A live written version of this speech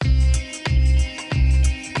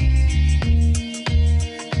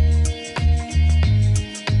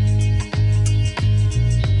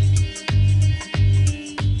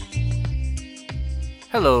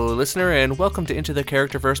Hello, listener, and welcome to Into the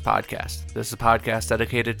Characterverse podcast. This is a podcast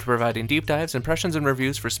dedicated to providing deep dives, impressions, and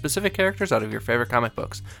reviews for specific characters out of your favorite comic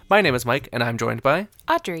books. My name is Mike, and I'm joined by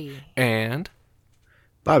Audrey and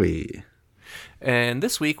Bobby. And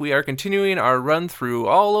this week we are continuing our run through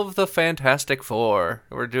all of the Fantastic Four.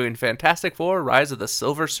 We're doing Fantastic Four: Rise of the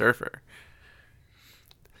Silver Surfer.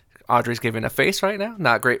 Audrey's giving a face right now.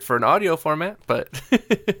 Not great for an audio format, but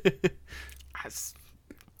This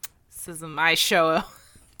isn't my show.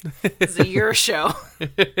 This is your show.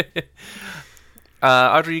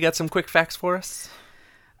 Audrey, you got some quick facts for us?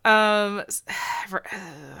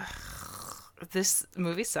 This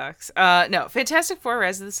movie sucks. No, Fantastic Four: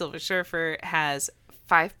 Rise of the Silver Surfer has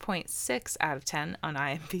 5.6 out of 10 on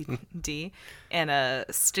IMDb and a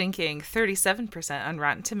stinking 37% on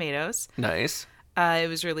Rotten Tomatoes. Nice. It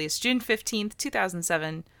was released June 15th,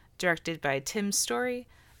 2007, directed by Tim Story.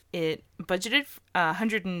 It budgeted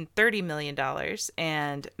 $130 million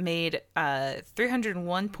and made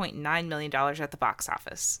 $301.9 million at the box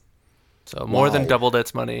office. So more than doubled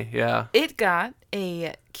its money, yeah. It got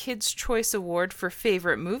a Kids' Choice Award for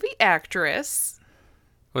Favorite Movie Actress.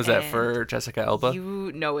 Was that for Jessica Alba?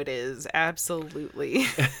 You know it is, absolutely.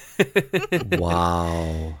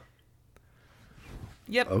 Wow.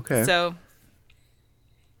 Yep. Okay. So,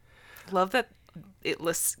 love that it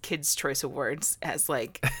lists Kids' Choice Awards as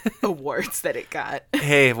like awards that it got.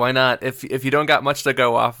 Hey, why not? If you don't got much to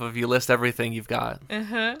go off of, you list everything you've got.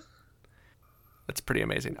 Uh-huh. That's pretty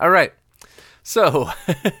amazing. All right. So,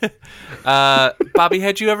 Bobby,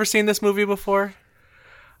 had you ever seen this movie before?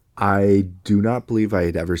 I do not believe I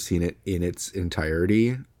had ever seen it in its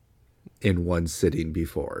entirety in one sitting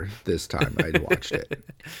before this time I'd watched it.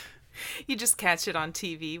 You just catch it on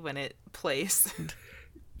TV when it plays.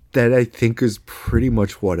 That I think is pretty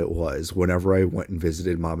much what it was. Whenever I went and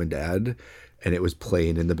visited mom and dad and it was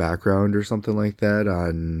playing in the background or something like that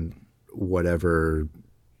on whatever.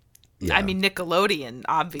 Yeah. I mean, Nickelodeon,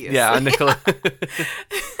 obviously. Yeah, Nickelodeon.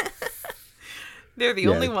 They're the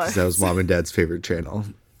only ones. That was mom and dad's favorite channel.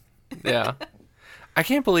 Yeah. I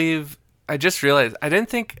can't believe I just realized I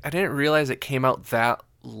didn't realize it came out that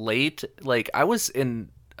late. Like, I was in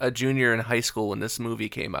a junior in high school when this movie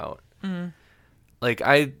came out. Mm. Like,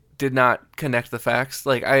 I did not connect the facts.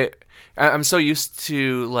 Like, I'm so used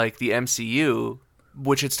to like the MCU,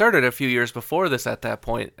 which had started a few years before this at that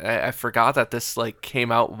point. I forgot that this like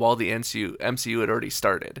came out while the MCU had already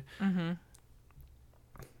started. Mm-hmm.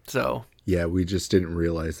 So yeah, we just didn't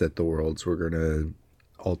realize that the worlds were going to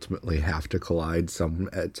ultimately have to collide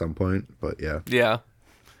at some point. But yeah.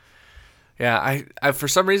 I for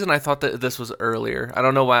some reason I thought that this was earlier. I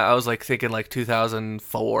don't know why. I was like thinking like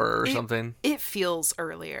 2004 or something. It feels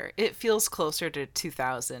earlier. It feels closer to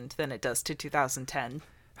 2000 than it does to 2010.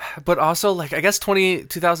 But also, like, I guess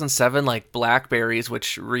 2007, like, Blackberries,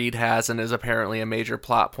 which Reed has and is apparently a major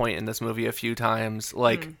plot point in this movie a few times,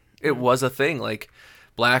 like, it was a thing. Like,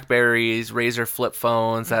 Blackberries, Razor flip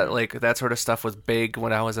phones, that sort of stuff was big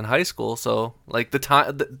when I was in high school. So, like,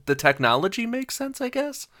 the technology makes sense, I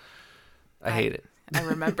guess. I hate it. I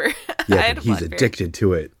remember. Yeah, I had a he's Blackberry. addicted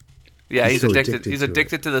to it. Yeah, he's so addicted. He's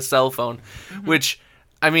addicted to the cell phone, which,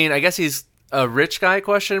 I mean, I guess he's a rich guy,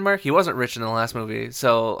 question mark. He wasn't rich in the last movie,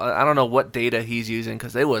 so I don't know what data he's using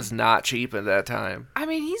because it was not cheap at that time. I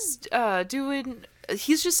mean, he's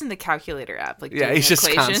just in the calculator app. Like, Yeah, doing he's just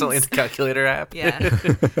equations. constantly in the calculator app. Yeah.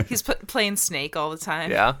 He's playing Snake all the time.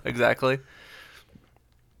 Yeah, exactly.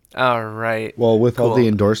 All right. Well, with all Cool. the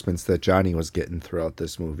endorsements that Johnny was getting throughout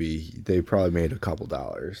this movie, they probably made a couple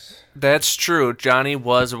dollars. That's true. Johnny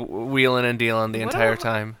was wheeling and dealing the What entire a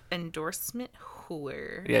time. Endorsement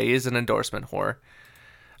whore. Yeah, he is an endorsement whore.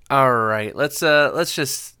 All right, let's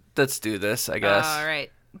do this, I guess. All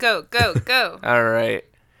right. Go. All right.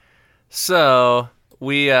 So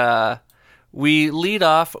we lead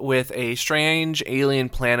off with a strange alien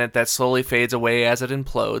planet that slowly fades away as it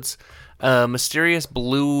implodes. A mysterious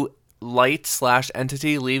blue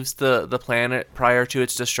light/entity leaves the planet prior to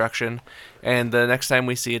its destruction, and the next time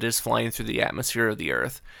we see it is flying through the atmosphere of the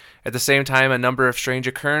Earth. At the same time, a number of strange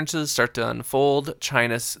occurrences start to unfold.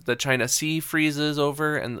 The China Sea freezes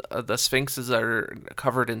over, and the sphinxes are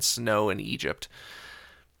covered in snow in Egypt.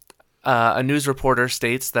 A news reporter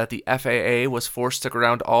states that the FAA was forced to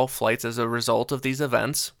ground all flights as a result of these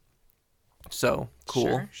events. So,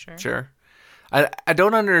 cool. Sure. I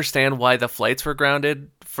don't understand why the flights were grounded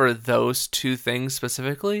for those two things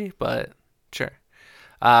specifically, but sure.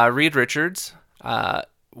 Reed Richards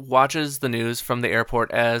watches the news from the airport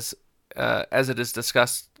as it is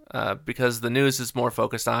discussed, because the news is more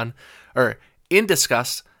focused on, or in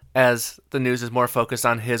disgust as the news is more focused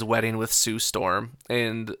on his wedding with Sue Storm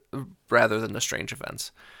and rather than the strange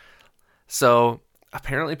events. So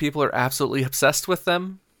apparently people are absolutely obsessed with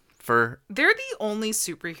them. They're the only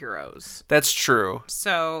superheroes. That's true.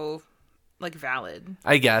 So, like, valid.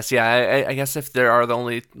 I guess, yeah. I guess if there are the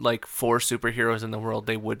only, like, 4 superheroes in the world,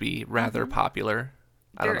 they would be rather popular.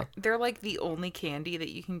 I don't know. They're, like, the only candy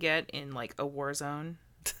that you can get in, like, a war zone.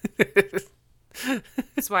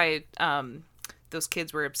 That's why those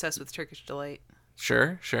kids were obsessed with Turkish Delight.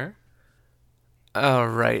 Sure. All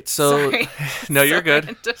right. So, Sorry. no, you're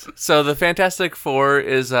good. So the Fantastic Four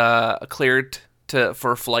is cleared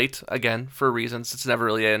for flight again for reasons it's never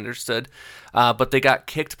really understood. But they got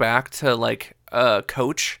kicked back to like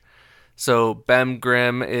coach. So Ben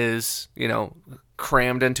Grimm is,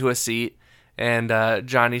 crammed into a seat, and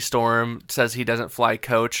Johnny Storm says he doesn't fly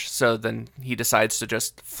coach. So then he decides to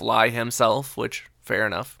just fly himself, which fair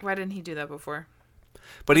enough. Why didn't he do that before?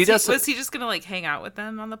 But was he just gonna like hang out with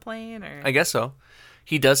them on the plane, or? I guess so.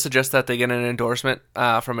 He does suggest that they get an endorsement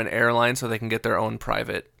from an airline so they can get their own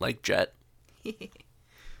private like jet.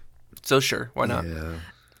 So sure, why not? Yeah.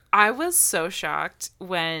 I was so shocked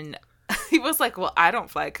when he was like, "Well, I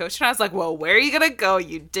don't fly coach," and I was like, "Well, where are you gonna go,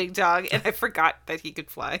 you dig dog?" And I forgot that he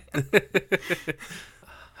could fly.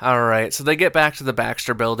 All right, so they get back to the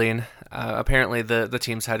Baxter Building. Apparently, the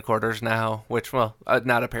team's headquarters now, which, well,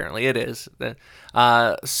 not apparently, it is.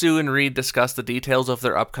 Sue and Reed discuss the details of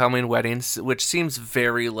their upcoming weddings, which seems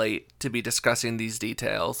very late to be discussing these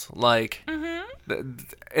details. Like,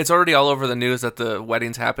 it's already all over the news that the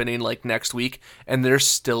wedding's happening, like, next week, and they're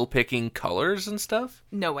still picking colors and stuff?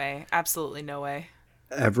 No way. Absolutely no way.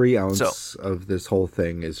 Every ounce of this whole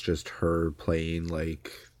thing is just her playing,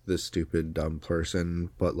 like, the stupid, dumb person,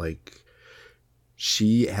 but, like,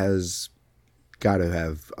 she has got to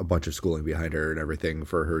have a bunch of schooling behind her and everything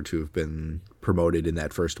for her to have been promoted in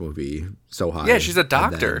that first movie so high. Yeah, she's a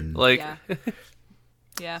doctor.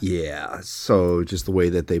 Yeah. Yeah. So just the way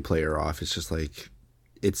that they play her off, it's just like,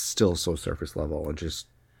 it's still so surface level and just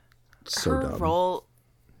so dumb.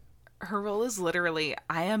 Her role is literally,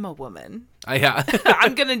 I am a woman. Yeah.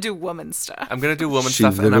 I'm going to do woman stuff. I'm going to do woman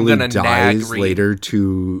stuff, and I'm going to nag Reed.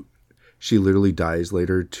 She literally dies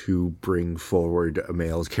later to bring forward a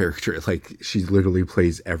male's character. Like, she literally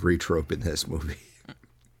plays every trope in this movie.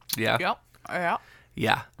 Yeah. Yep. Yeah.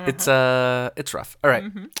 Yeah. It's rough. All right.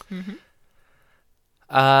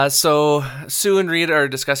 So Sue and Reed are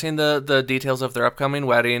discussing the details of their upcoming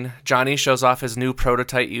wedding. Johnny shows off his new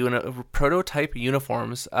prototype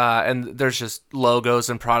uniforms, and there's just logos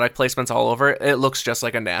and product placements all over it. It looks just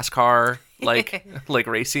like a NASCAR like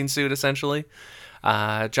racing suit, essentially.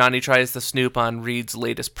 Johnny tries to snoop on Reed's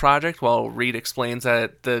latest project, while Reed explains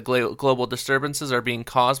that the global disturbances are being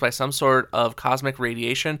caused by some sort of cosmic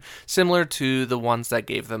radiation, similar to the ones that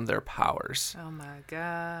gave them their powers. Oh my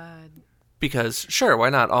god. Because, sure, why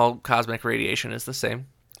not? All cosmic radiation is the same.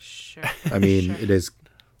 Sure. I mean, it is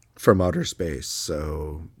from outer space,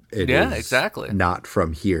 so it is exactly. not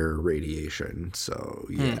from here radiation, so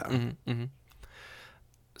yeah.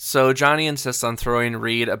 So Johnny insists on throwing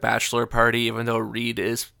Reed a bachelor party, even though Reed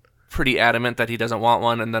is pretty adamant that he doesn't want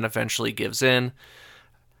one, and then eventually gives in.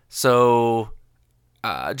 So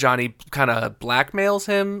Johnny kind of blackmails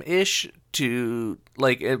him-ish to,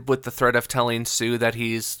 like, with the threat of telling Sue that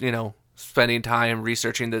he's, spending time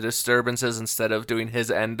researching the disturbances instead of doing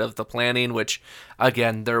his end of the planning, which,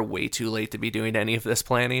 again, they're way too late to be doing any of this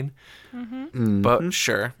planning. But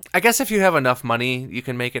sure. I guess if you have enough money, you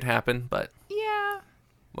can make it happen, but... Yeah.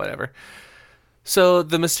 Whatever. So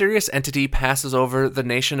the mysterious entity passes over the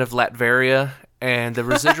nation of Latveria, and the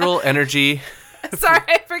residual energy... Sorry,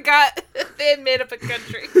 I forgot. They had made up a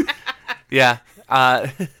country. Yeah.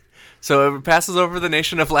 So it passes over the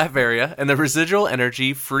nation of Latveria, and the residual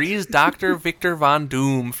energy frees Dr. Victor Von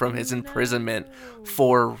Doom from his imprisonment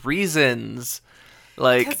for reasons.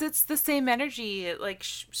 Because it's the same energy.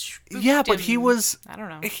 Yeah, but he was... I don't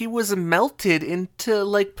know. He was melted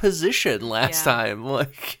into, position last time. I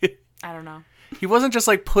don't know. He wasn't just,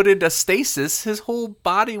 put into stasis. His whole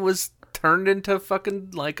body was turned into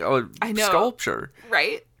fucking, a sculpture.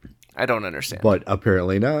 Right? I don't understand. But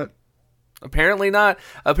apparently not. Apparently not.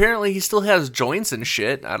 Apparently he still has joints and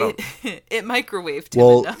shit. I don't... It microwaved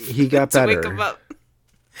him enough he got to better. wake him up.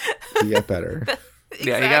 He got better. Exactly.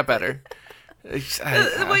 Yeah, he got better.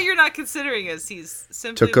 What you're not considering is he's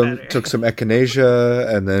simply better. Took some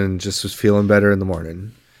echinacea and then just was feeling better in the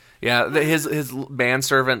morning. Yeah, his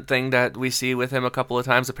manservant thing that we see with him a couple of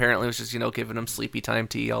times apparently was just, giving him sleepy time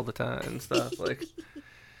tea all the time and stuff.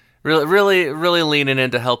 Really leaning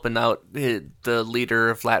into helping out the leader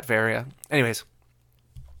of Latveria. Anyways,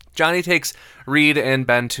 Johnny takes Reed and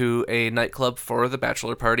Ben to a nightclub for the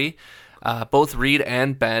bachelor party. Both Reed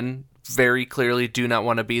and Ben very clearly do not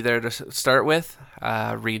want to be there to start with.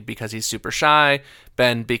 Reed because he's super shy,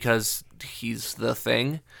 Ben because he's the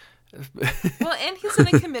thing. Well, and he's in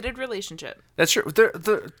a committed relationship. That's true.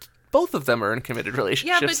 Both of them are in committed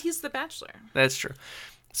relationships. Yeah, but he's the bachelor. That's true.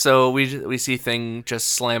 So we see Thing just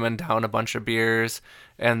slamming down a bunch of beers,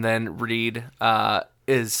 and then Reed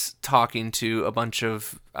is talking to a bunch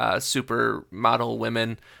of supermodel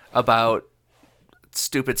women about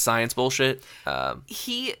stupid science bullshit.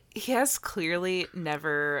 He has clearly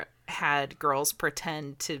never had girls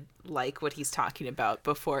pretend to like what he's talking about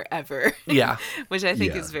before ever. Yeah. Which I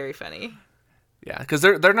think is very funny. Yeah, because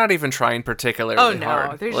they're not even trying particularly hard. Oh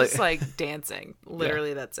no, they're just like dancing.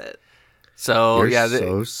 Literally, that's it. So You're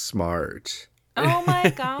so smart. Oh my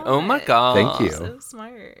god. Oh my god. Thank you. So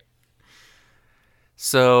smart.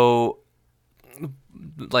 So,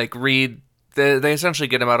 like, Reed, they essentially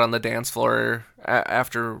get him out on the dance floor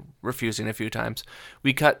after refusing a few times.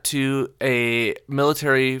 We cut to a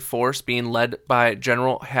military force being led by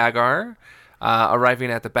General Hagar, arriving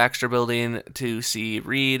at the Baxter Building to see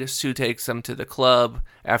Reed. Sue takes them to the club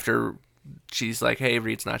after she's like, hey,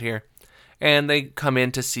 Reed's not here. And they come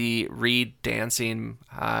in to see Reed dancing,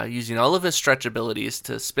 using all of his stretch abilities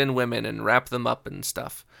to spin women and wrap them up and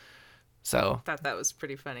stuff. So Thought that was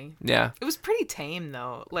pretty funny. yeah, It was pretty tame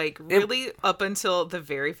though. Like really up until the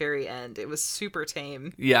very, very end. It was super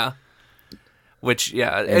tame. yeah. Which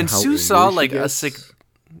and how Sue saw angry like she a gets. sick.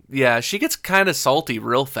 Yeah, she gets kind of salty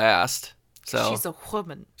real fast. So She's a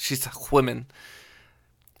woman. she's a woman.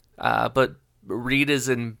 But Reed is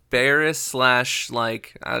embarrassed /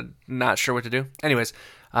 like not sure what to do. Anyways,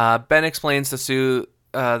 Ben explains to Sue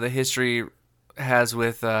the history has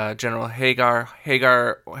with General Hagar.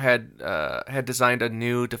 Hagar had designed a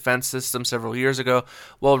new defense system several years ago,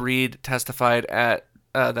 while Reed testified at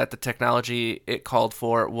that the technology it called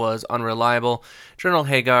for was unreliable. General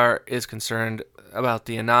Hagar is concerned about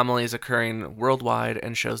the anomalies occurring worldwide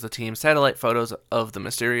and shows the team satellite photos of the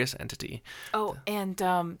mysterious entity. Oh, and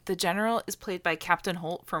the general is played by Captain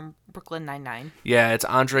Holt from Brooklyn Nine-Nine. Yeah, it's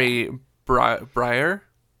Andre Breyer.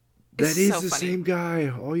 That It's is so the funny. same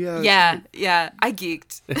guy. Oh, yeah. Yeah. I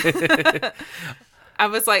geeked. I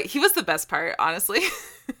was like, he was the best part, honestly.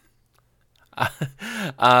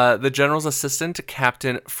 The general's assistant,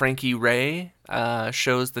 Captain Frankie Ray,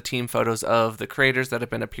 shows the team photos of the craters that have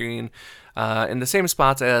been appearing in the same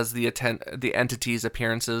spots as the entity's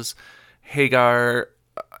appearances. Hagar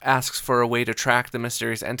asks for a way to track the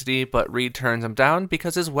mysterious entity, but Reed turns him down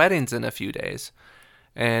because his wedding's in a few days.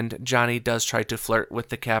 And Johnny does try to flirt with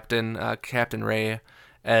the captain, Captain Ray,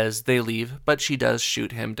 as they leave, but she does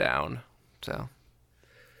shoot him down.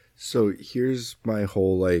 So here's my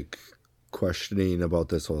whole, questioning about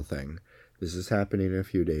this whole thing. This is happening in a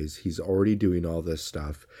few days. He's already doing all this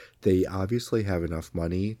stuff. They obviously have enough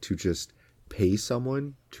money to just pay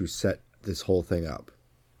someone to set this whole thing up.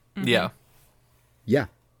 Mm-hmm. Yeah. Yeah.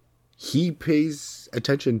 He pays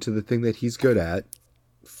attention to the thing that he's good at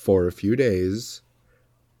for a few days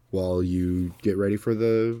while you get ready for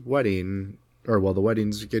the wedding, or while the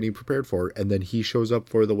wedding's getting prepared for, and then he shows up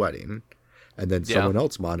for the wedding, and then someone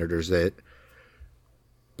else monitors it.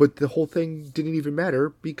 But the whole thing didn't even matter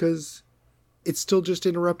because it still just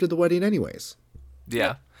interrupted the wedding anyways.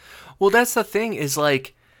 Yeah. Well, that's the thing is,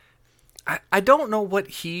 I don't know what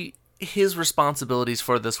his responsibilities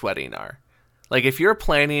for this wedding are. Like, if you're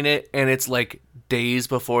planning it and it's days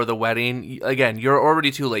before the wedding, again, you're already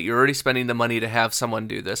too late. You're already spending the money to have someone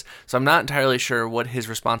do this. So I'm not entirely sure what his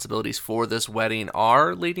responsibilities for this wedding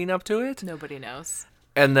are leading up to it. Nobody knows.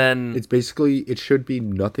 And then It's basically, it should be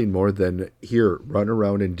nothing more than, here, run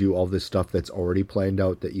around and do all this stuff that's already planned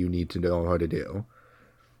out that you need to know how to do.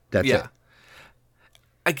 That's it.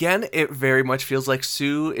 Again, it very much feels like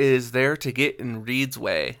Sue is there to get in Reed's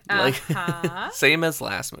way. Same as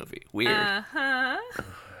last movie. Weird.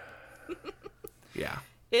 Yeah.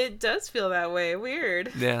 It does feel that way.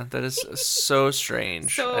 Weird. Yeah, that is so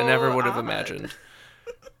strange. So I never would have odd. imagined.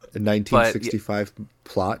 A 1965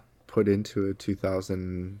 plot put into a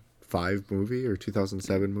 2005 movie or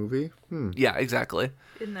 2007 movie. Yeah, exactly.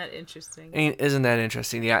 Isn't that interesting? Isn't that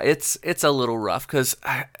interesting? Yeah, it's a little rough because,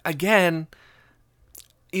 again,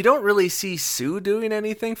 you don't really see Sue doing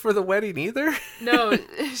anything for the wedding either. No,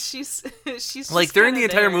 she's just during the kinda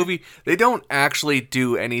entire there. movie, they don't actually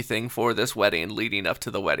do anything for this wedding leading up to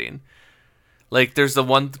the wedding. There's the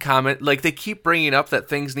one comment, they keep bringing up that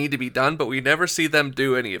things need to be done, but we never see them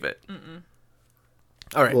do any of it.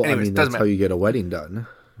 All right, Well, anyways, that's doesn't how matter. you get a wedding done.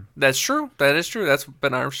 That's true. That is true. That's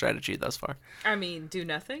been our strategy thus far. I mean, do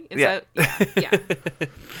nothing? Is Yeah. that yeah.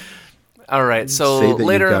 All right. So Say that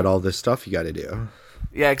later, you've got all this stuff you got to do.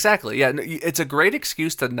 yeah, exactly. Yeah, it's a great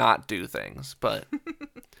excuse to not do things, but.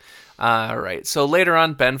 All right. So later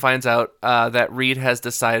on, Ben finds out that Reed has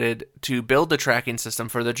decided to build the tracking system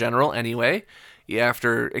for the general anyway,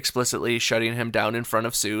 after explicitly shutting him down in front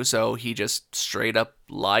of Sue. So he just straight up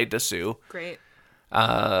lied to Sue. Great.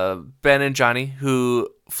 Ben and Johnny, who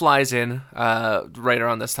flies in right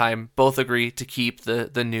around this time, both agree to keep the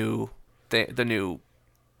new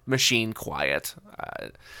machine quiet.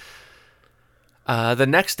 The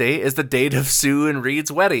next day is the date of Sue and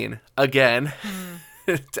Reed's wedding. Again,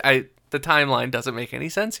 the timeline doesn't make any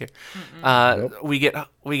sense here. Nope. We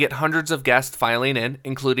get hundreds of guests filing in,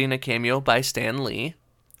 including a cameo by Stan Lee,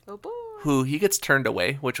 Oh boy. who he gets turned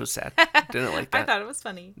away, which was sad. Didn't like that. I thought it was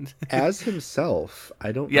funny. As himself.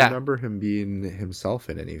 I don't Yeah. remember him being himself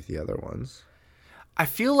in any of the other ones. I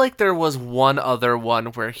feel like there was one other one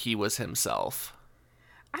where he was himself.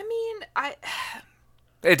 I mean,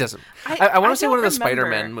 It doesn't. I I want to say don't one of the remember.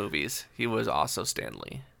 Spider-Man movies. He was also Stan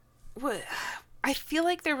Lee. what I feel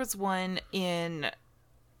like there was one in,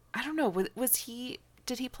 I don't know,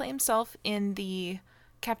 did he play himself in the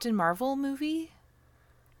Captain Marvel movie?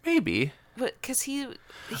 Maybe. Because he Oh,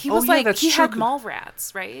 was yeah, like, that's he true. had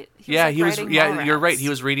Mallrats, right? Yeah, like he was. writing Yeah, you're right. Mallrats. He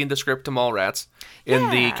was reading the script to Mallrats in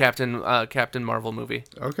the Yeah. Captain Marvel movie.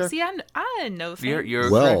 Okay. See, I know things. You're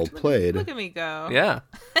Well correct. played. Look at me go. Yeah.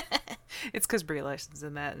 It's because Brie Larson's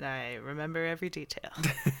in that, and I remember every detail.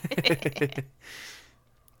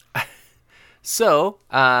 So,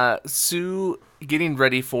 Sue, getting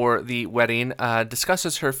ready for the wedding,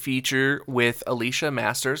 discusses her future with Alicia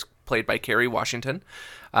Masters, played by Kerry Washington.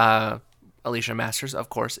 Alicia Masters, of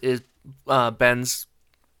course, is Ben's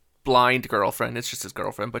blind girlfriend. It's just his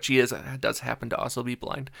girlfriend, but she does happen to also be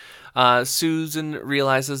blind. Susan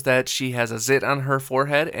realizes that she has a zit on her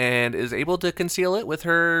forehead and is able to conceal it with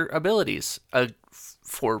her abilities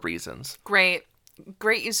for reasons. Great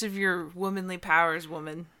use of your womanly powers,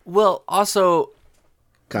 woman. Well, also,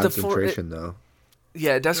 Concentration, though.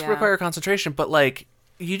 yeah, it does Yeah. require concentration, but like,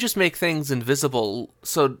 you just make things invisible,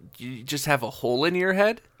 so you just have a hole in your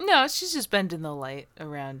head? No, she's just bending the light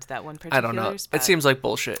around that one particular I don't know. spot. It seems like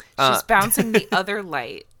bullshit. She's bouncing the other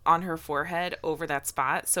light on her forehead over that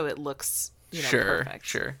spot, so it looks, Sure, perfect.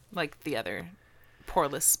 sure. Like the other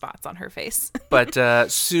poreless spots on her face.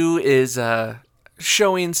 But Sue is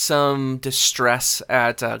showing some distress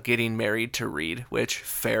at getting married to Reed, which,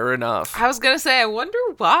 fair enough. I was gonna say, I wonder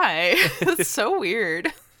why. That's so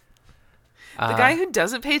weird. The guy who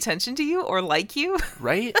doesn't pay attention to you or like you.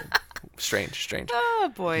 Right? Strange.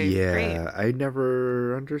 Oh boy. Yeah, Great. I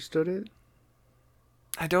never understood it.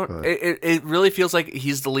 I don't. It really feels like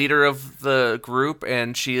he's the leader of the group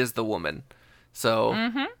and she is the woman.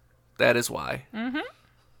 So that is why.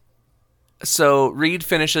 So Reed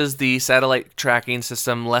finishes the satellite tracking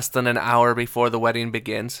system less than an hour before the wedding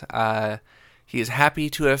begins. He is happy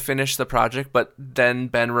to have finished the project, but then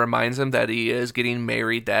Ben reminds him that he is getting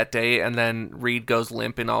married that day, and then Reed goes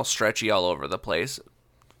limp and all stretchy all over the place.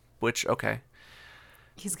 Which, okay.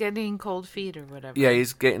 He's getting cold feet or whatever. Yeah,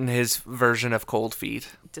 he's getting his version of cold feet.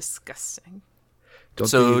 Disgusting. Don't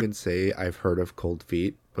So- they even say I've heard of cold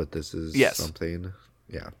feet, but this is Yes. something?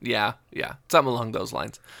 Yeah. Yeah. Something along those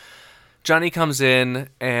lines. Johnny comes in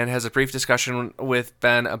and has a brief discussion with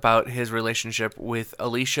Ben about his relationship with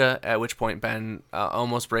Alicia, at which point Ben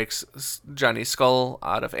almost breaks Johnny's skull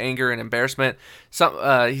out of anger and embarrassment.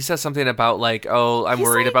 He says something about, like, oh, I'm He's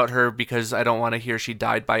worried like- about her because I don't want to hear she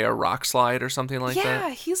died by a rock slide or something like Yeah,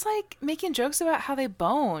 that. he's like making jokes about how they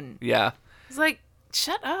bone. Yeah. He's like,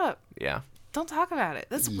 shut up. Yeah. Don't talk about it.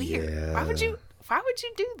 That's weird. Yeah. Why would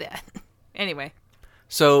you do that? Anyway.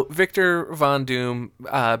 So Victor Von Doom,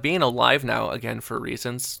 being alive now again for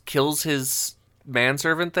reasons, kills his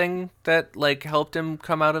manservant thing that like helped him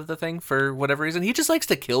come out of the thing for whatever reason. He just likes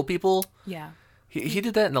to kill people. Yeah. He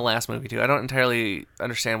did that in the last movie too. I don't entirely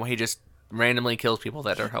understand why he just randomly kills people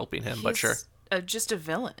that are helping him, but sure. He's just a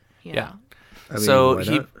villain. You Yeah. know? I mean, So why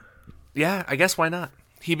he, not? yeah, I guess why not?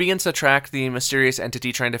 He begins to track the mysterious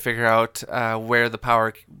entity, trying to figure out where the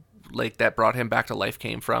power, like that brought him back to life,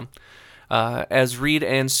 came from. As Reed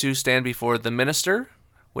and Sue stand before the minister,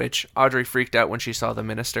 which Audrey freaked out when she saw the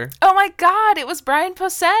minister. Oh my God! It was Brian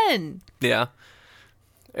Posehn. Yeah,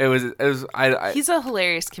 it was. I He's a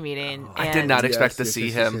hilarious comedian. I did not expect to see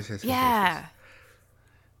him. Yeah.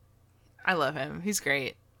 I love him. He's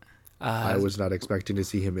great. I was not expecting to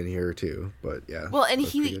see him in here too, but yeah. Well, and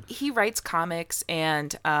that's pretty good. he writes comics,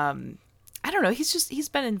 and I don't know. He's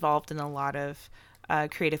been involved in a lot of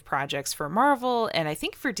creative projects for Marvel, and I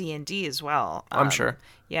think for D&D as well. I'm sure.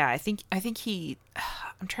 Yeah, I think he.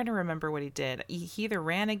 I'm trying to remember what he did. He either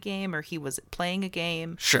ran a game or he was playing a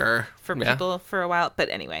game Sure. for Yeah. people for a while. But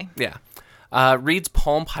anyway, Yeah. Reed's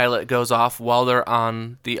Palm Pilot goes off while they're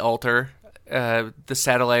on the altar. The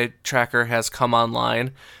satellite tracker has come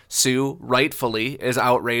online. Sue, rightfully, is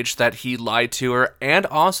outraged that he lied to her and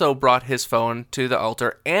also brought his phone to the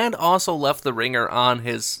altar and also left the ringer on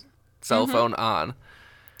his cell phone on.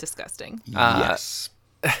 disgusting. Yes.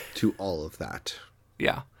 To all of that.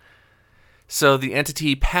 Yeah. So the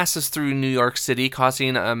entity passes through New York City,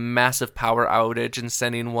 causing a massive power outage and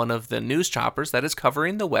sending one of the news choppers that is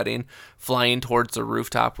covering the wedding flying towards the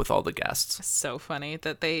rooftop with all the guests. So funny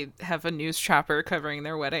that they have a news chopper covering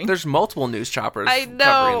their wedding. There's multiple news choppers I covering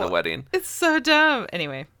know. the wedding. It's so dumb.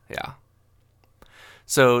 Anyway, Yeah.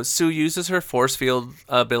 So Sue uses her force field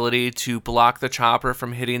ability to block the chopper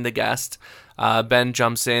from hitting the guest. Ben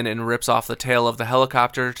jumps in and rips off the tail of the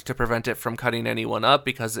helicopter to prevent it from cutting anyone up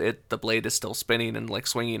because the blade is still spinning and like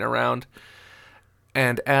swinging around.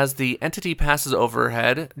 And as the entity passes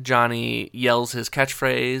overhead, Johnny yells his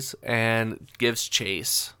catchphrase and gives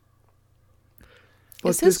chase. But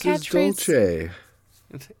Is his this catchphrase- is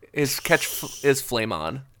Dolce. His catch is flame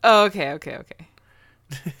on. oh, okay.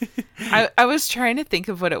 I was trying to think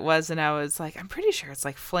of what it was, and I was like, I'm pretty sure it's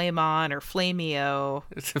like Flame On or Flameo.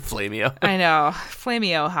 It's a flameo. I know,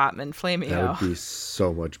 Flameo Hotman, That Flameo. would be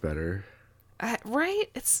so much better. Right?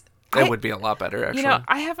 It's That would be a lot better, actually. You know,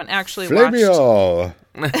 I haven't actually watched. Flamio!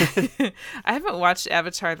 I haven't watched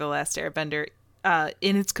Avatar: The Last Airbender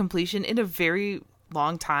in its completion in a very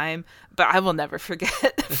long time, but I will never forget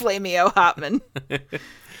Flameo Hotman.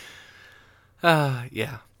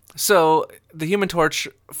 Yeah. So the Human Torch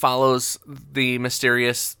follows the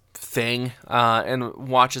mysterious thing and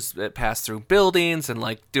watches it pass through buildings and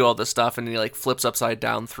like do all this stuff, and he like flips upside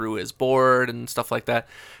down through his board and stuff like that.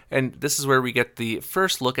 And this is where we get the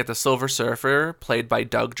first look at the Silver Surfer, played by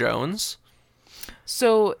Doug Jones.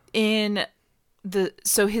 So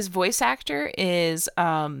his voice actor is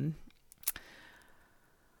I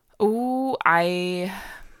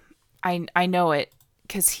know it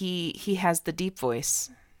because he has the deep voice.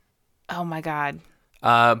 Oh my god.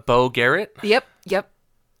 Bo Garrett. Yep.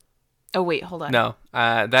 Oh wait, hold on. No,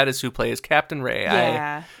 that is who plays Captain Ray.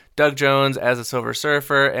 Yeah. Doug Jones as a Silver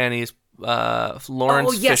Surfer, and he's Lawrence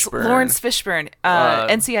Oh yes, Fishburne. Lawrence Fishburne.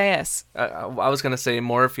 NCIS. I was gonna say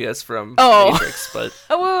Morpheus from Oh. Matrix, but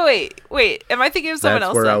Oh wait. Am I thinking of someone That's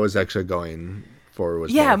else? where then? I was actually going for.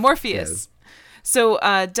 Was Morpheus. So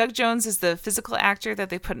Doug Jones is the physical actor that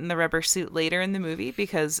they put in the rubber suit later in the movie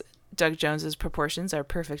because Doug Jones's proportions are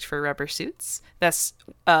perfect for rubber suits. That's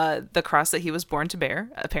the cross that he was born to bear,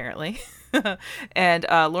 apparently. And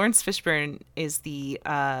Lawrence Fishburne is the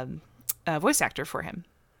voice actor for him.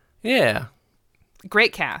 yeah,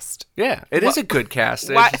 Great cast. yeah, it is a good cast.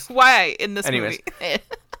 It's Why? just- Why in this Anyways. movie?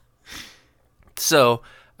 So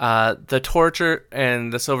the Torture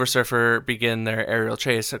and the Silver Surfer begin their aerial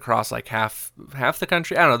chase across like half the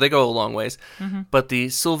country. I don't know, they go a long ways. But the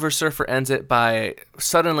Silver Surfer ends it by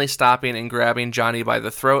suddenly stopping and grabbing Johnny by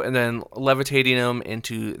the throat and then levitating him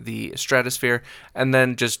into the stratosphere and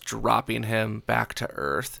then just dropping him back to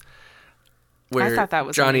Earth. Where thought that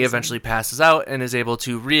was Johnny amazing. eventually passes out and is able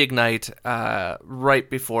to reignite right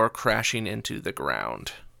before crashing into the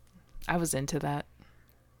ground. I was into that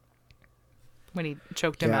when he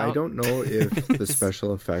choked him Yeah, out. I don't know if the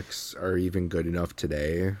special effects are even good enough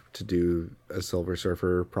today to do a Silver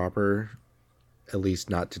Surfer proper. At least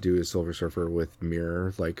not to do a Silver Surfer with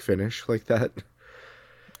mirror like finish like that.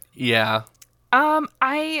 Yeah.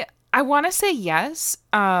 I want to say yes,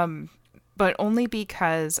 but only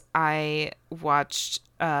because I watched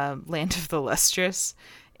Land of the Lustrous,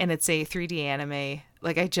 and it's a 3D anime.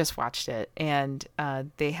 Like I just watched it, and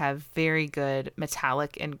they have very good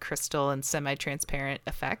metallic and crystal and semi-transparent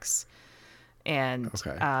effects, and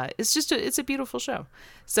Okay. it's a beautiful show.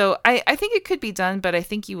 So I think it could be done, but I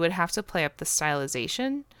think you would have to play up the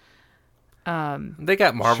stylization. They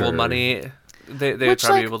got Marvel Sure. money. They would Which,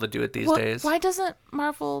 probably like, be able to do it these Well, days. why doesn't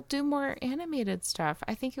Marvel do more animated stuff?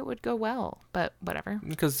 I think it would go well, but whatever.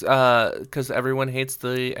 Because everyone hates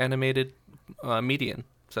the animated median.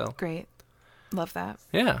 So Great. Love that.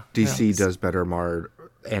 yeah, DC yeah. does better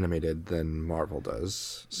animated than Marvel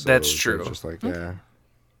does. So That's they're true. Just like, yeah,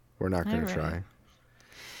 we're not going to Alright. try.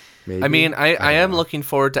 Maybe. I mean, I don't am know. looking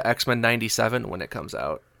forward to X-Men '97 when it comes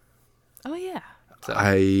out. Oh, yeah. So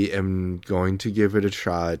I am going to give it a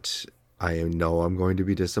shot. I know I'm going to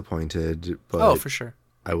be disappointed, but for sure.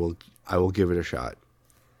 I will give it a shot.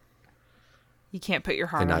 You can't put your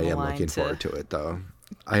heart And on I the am line looking to... forward to it though.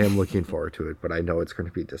 I am looking forward to it, but I know it's going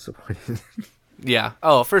to be disappointing. Yeah.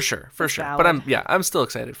 Oh, for sure, for That's sure. valid. But I'm still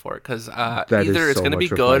excited for it because That is either it's so going to be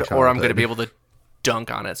much of good my or I'm going to be childhood. able to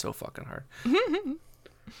dunk on it so fucking hard.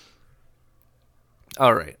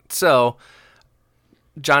 All right. So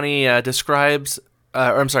Johnny describes,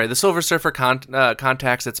 or I'm sorry, the Silver Surfer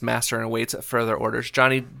contacts its master and awaits further orders.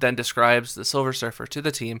 Johnny then describes the Silver Surfer to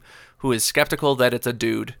the team, who is skeptical that it's a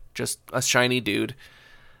dude, just a shiny dude.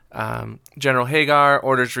 General Hagar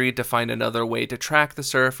orders Reed to find another way to track the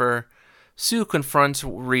Surfer. Sue confronts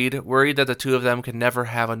Reed, worried that the two of them could never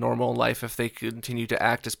have a normal life if they continue to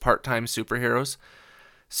act as part-time superheroes.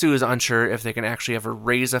 Sue is unsure if they can actually ever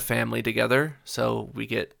raise a family together, so we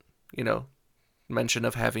get, mention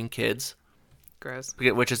of having kids, Gross.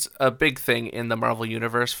 which is a big thing in the Marvel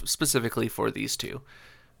Universe, specifically for these two.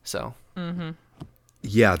 So,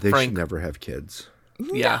 Yeah, they Frank- should never have kids.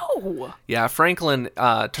 yeah. No. Yeah, Franklin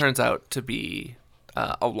turns out to be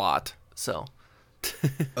a lot, so,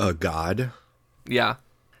 A god. yeah.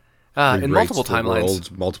 In Rewrites multiple the timelines.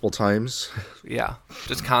 world multiple times. Yeah,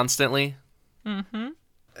 just constantly.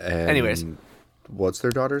 And Anyways. what's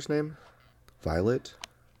their daughter's name? Violet?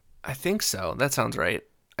 I think so. That sounds right.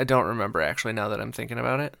 I don't remember, actually, now that I'm thinking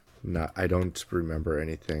about it. No, I don't remember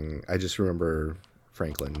anything. I just remember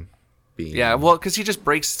Franklin being. Yeah, well, because he just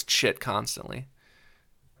breaks shit constantly.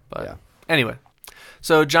 But Yeah. anyway,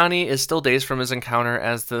 so Johnny is still dazed from his encounter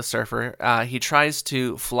as the Surfer. He tries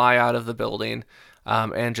to fly out of the building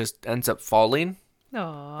and just ends up falling.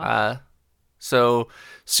 Aw. So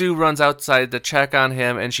Sue runs outside to check on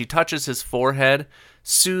him, and she touches his forehead.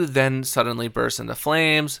 Sue then suddenly bursts into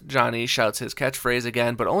flames. Johnny shouts his catchphrase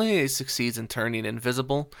again, but only succeeds in turning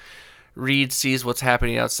invisible. Reed sees what's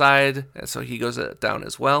happening outside, and so he goes down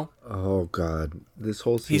as well. Oh god, this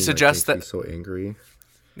whole scene suggests makes me that- so angry.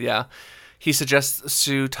 Yeah. He suggests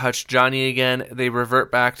Sue touch Johnny again. They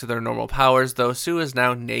revert back to their normal powers, though Sue is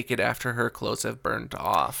now naked after her clothes have burned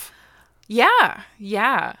off. Yeah.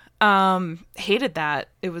 Hated that.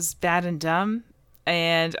 It was bad and dumb,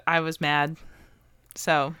 and I was mad.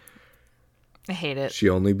 So, I hate it. She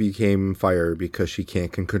only became fire because she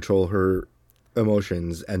can't control her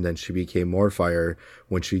emotions, and then she became more fire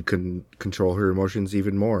when she couldn't control her emotions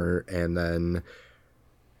even more, and then,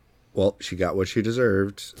 well, she got what she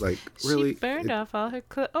deserved. Like, really? She burned off all her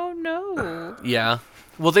clothes. Oh no. Yeah.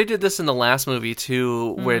 Well, they did this in the last movie,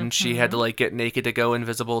 too, when she had to, get naked to go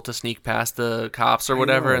invisible to sneak past the cops or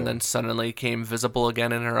whatever, and know. then suddenly came visible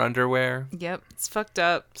again in her underwear. Yep. It's fucked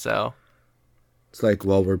up. So, It's like,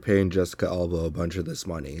 well, we're paying Jessica Alba a bunch of this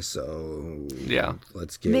money, so yeah.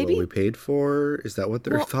 let's get Maybe- what we paid for. Is that what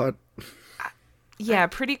their Well- thought? Yeah,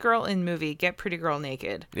 pretty girl in movie, get pretty girl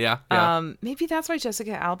naked. Yeah. Maybe that's why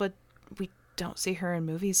Jessica Alba, we don't see her in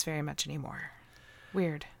movies very much anymore.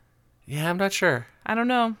 Weird. Yeah, I'm not sure. I don't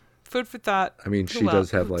know. Food for thought. I mean, she Well,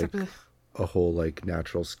 does have, like, exactly. a whole, like,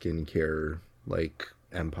 natural skincare, like,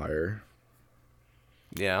 empire.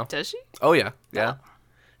 Yeah. Does she? Oh, yeah. Yeah.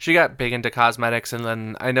 She got big into cosmetics, and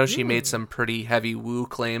then I know she made some pretty heavy woo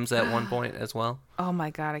claims at one point as well. Oh my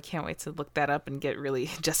god, I can't wait to look that up and get really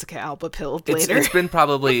Jessica Alba pilled It's later. been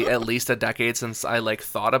probably at least a decade since I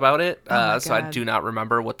thought about it, my so I God. do not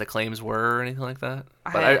remember what the claims were or anything like that.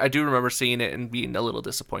 But I- I do remember seeing it and being a little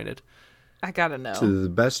disappointed. I gotta know. To the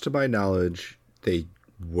best of my knowledge, they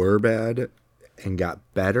were bad and got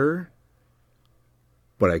better,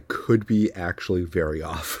 but I could be actually very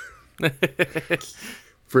off.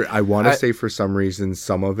 I want to say for some reason,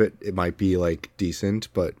 some of it might be like decent,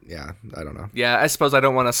 but yeah, I don't know. Yeah, I suppose I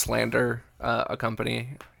don't want to slander a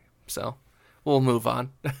company, so we'll move on.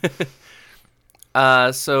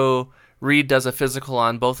 So Reed does a physical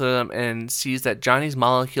on both of them and sees that Johnny's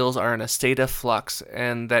molecules are in a state of flux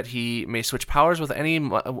and that he may switch powers with any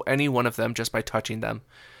one of them just by touching them.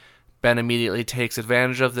 Ben immediately takes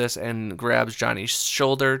advantage of this and grabs Johnny's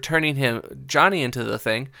shoulder, turning Johnny into the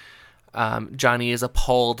Thing. Johnny is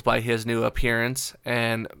appalled by his new appearance,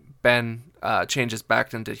 and Ben changes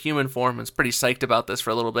back into human form and is pretty psyched about this for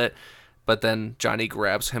a little bit, but then Johnny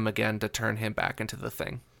grabs him again to turn him back into the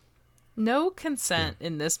Thing. No consent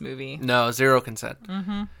in this movie. No, zero consent.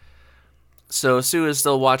 Mm-hmm. So Sue is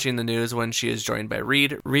still watching the news when she is joined by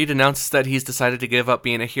Reed. Reed announces that he's decided to give up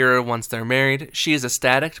being a hero once they're married. She is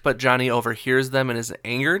ecstatic, but Johnny overhears them and is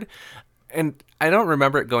angered. And I don't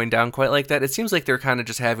remember it going down quite like that. It seems like they're kind of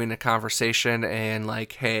just having a conversation and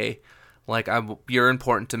like, hey, like you're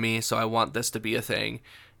important to me, so I want this to be a thing.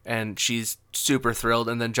 And she's super thrilled.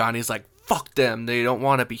 And then Johnny's like, fuck them. They don't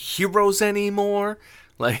want to be heroes anymore.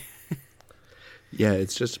 Like, Yeah,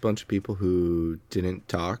 it's just a bunch of people who didn't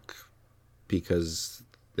talk because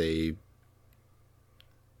they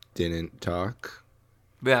didn't talk.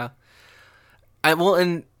 Yeah.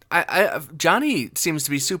 Johnny seems to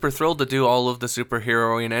be super thrilled to do all of the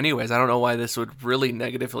superheroing anyways. I don't know why this would really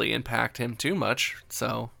negatively impact him too much.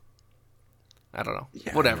 So, I don't know.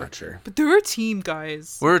 Yeah, Whatever. I'm not sure. But they're a team,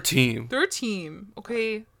 guys. We're a team. They're a team,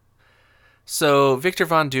 okay? So, Victor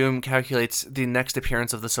Von Doom calculates the next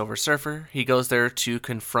appearance of the Silver Surfer. He goes there to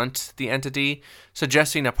confront the entity,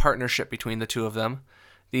 suggesting a partnership between the two of them.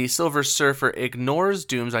 The Silver Surfer ignores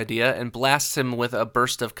Doom's idea and blasts him with a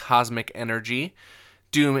burst of cosmic energy.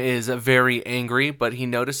 Doom is very angry, but he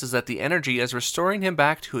notices that the energy is restoring him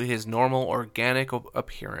back to his normal organic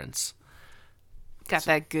appearance. Got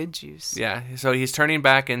that good juice. Yeah, so he's turning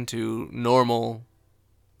back into normal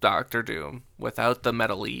Doctor Doom without the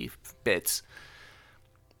metal-y bits.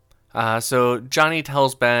 So Johnny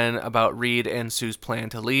tells Ben about Reed and Sue's plan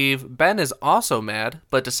to leave. Ben is also mad,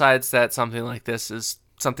 but decides that something like this is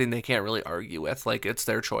something they can't really argue with. Like, it's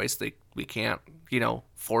their choice. We can't,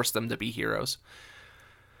 force them to be heroes.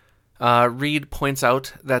 Reed points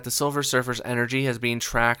out that the Silver Surfer's energy has been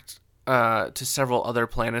tracked to several other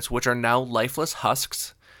planets, which are now lifeless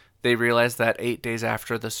husks. They realize that 8 days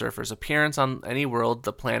after the Surfer's appearance on any world,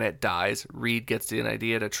 the planet dies. Reed gets an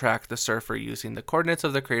idea to track the Surfer using the coordinates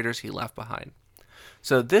of the craters he left behind.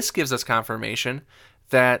 So this gives us confirmation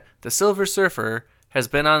that the Silver Surfer has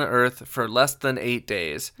been on Earth for less than 8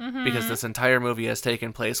 days, because this entire movie has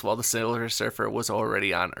taken place while the Silver Surfer was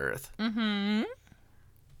already on Earth. Mm-hmm.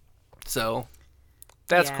 So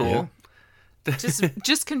that's cool.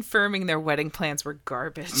 Just confirming their wedding plans were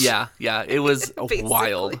garbage. Yeah, it was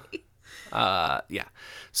wild. Yeah.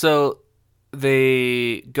 So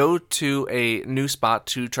they go to a new spot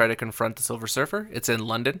to try to confront the Silver Surfer. It's in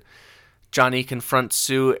London. Johnny confronts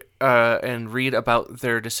Sue and Reed about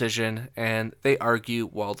their decision, and they argue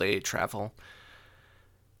while they travel.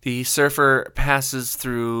 The Surfer passes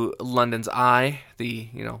through London's Eye, the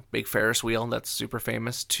big Ferris wheel that's super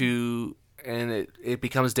famous, and it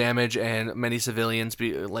becomes damaged, and many civilians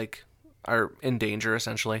are in danger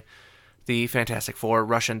essentially. The Fantastic Four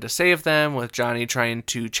rush in to save them, with Johnny trying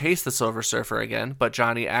to chase the Silver Surfer again, but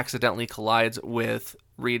Johnny accidentally collides with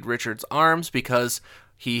Reed Richards' arms because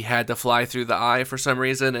he had to fly through the eye for some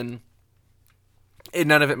reason, and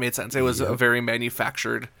none of it made sense. It was a very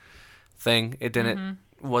manufactured thing. It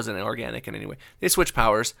wasn't organic in any way. They switch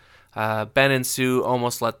powers. Ben and Sue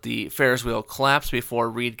almost let the Ferris wheel collapse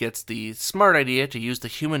before Reed gets the smart idea to use the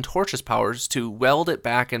Human Torch's powers to weld it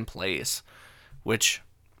back in place, which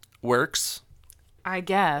works. I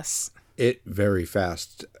guess. It very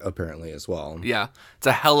fast, apparently, as well. Yeah, it's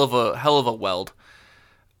a hell of a weld.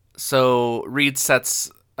 So Reed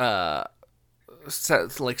sets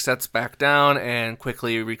back down and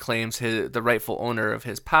quickly reclaims the rightful owner of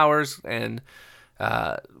his powers, and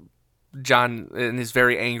John, and is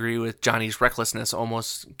very angry with Johnny's recklessness,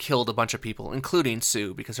 almost killed a bunch of people, including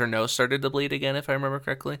Sue, because her nose started to bleed again, if I remember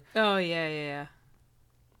correctly. Oh, yeah.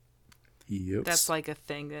 Yep. That's like a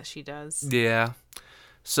thing that she does. Yeah.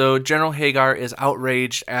 So General Hagar is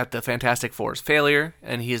outraged at the Fantastic Four's failure,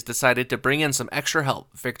 and he has decided to bring in some extra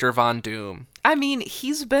help, Victor Von Doom. I mean,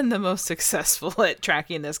 he's been the most successful at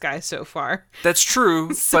tracking this guy so far. That's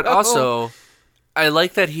true, but also I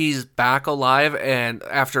like that he's back alive, and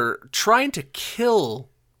after trying to kill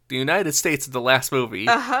the United States in the last movie,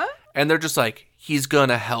 and they're just like, he's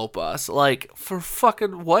gonna help us. Like, for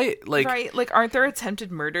fucking what? Like, right? Like, aren't there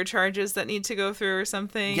attempted murder charges that need to go through or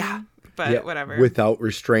something? Yeah. But whatever. Without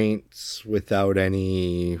restraints, without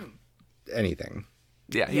anything.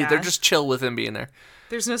 Yeah, they're just chill with him being there.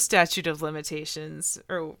 There's no statute of limitations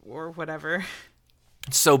or whatever.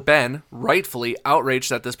 So Ben, rightfully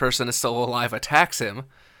outraged that this person is still alive, attacks him.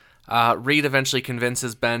 Reed eventually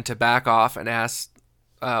convinces Ben to back off and asks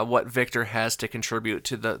what Victor has to contribute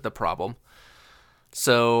to the problem.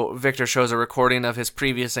 So Victor shows a recording of his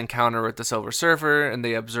previous encounter with the Silver Surfer, and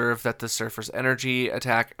they observe that the Surfer's energy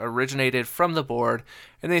attack originated from the board,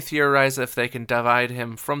 and they theorize if they can divide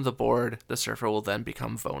him from the board, the Surfer will then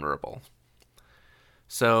become vulnerable.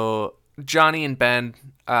 So Johnny and Ben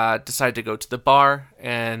decide to go to the bar,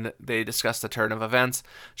 and they discuss the turn of events.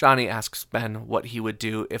 Johnny asks Ben what he would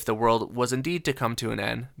do if the world was indeed to come to an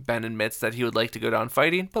end. Ben admits that he would like to go down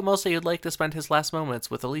fighting, but mostly he would like to spend his last moments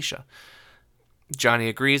with Alicia. Johnny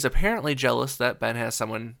agrees, apparently jealous that Ben has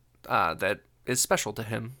someone that is special to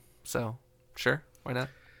him. So, sure, why not?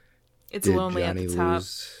 It's Did lonely Johnny at the top.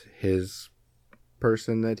 lose his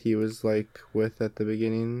person that he was with at the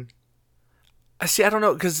beginning? See, I don't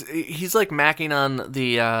know, because he's macking on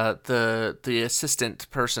the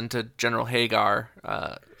assistant person to General Hagar.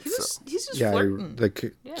 He's just flirting.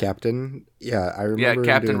 Captain. Yeah, I remember him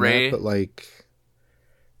Captain doing Ray. that, but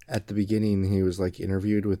at the beginning, he was like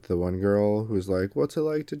interviewed with the one girl who was like, "What's it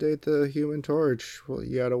like to date the Human Torch?" Well,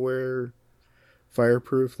 you gotta wear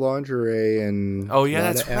fireproof lingerie and Oh yeah, a lot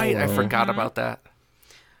that's of right. I aloe. forgot about that.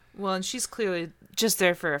 Well, and she's clearly just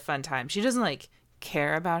there for a fun time. She doesn't like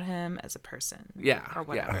care about him as a person. Yeah, Or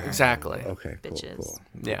whatever. yeah, exactly. Okay, cool, Bitches. cool.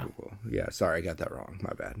 Yeah. Cool. Yeah, sorry, I got that wrong.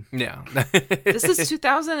 My bad. Yeah. This is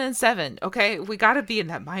 2007. Okay, we got to be in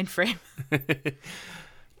that mind frame.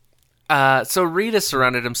 So Reed has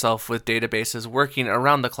surrounded himself with databases working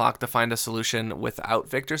around the clock to find a solution without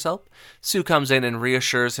Victor's help. Sue comes in and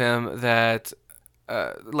reassures him that,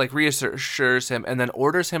 reassures him and then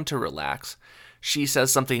orders him to relax. She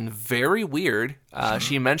says something very weird.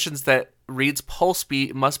 She mentions that Reed's pulse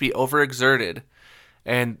must be overexerted.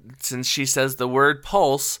 And since she says the word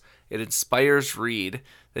pulse, it inspires Reed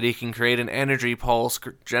that he can create an energy pulse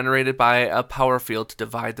generated by a power field to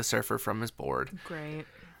divide the surfer from his board. Great.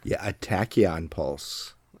 Yeah, a tachyon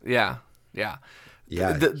pulse. Yeah. Yeah,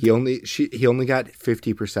 he only got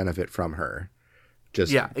 50% of it from her.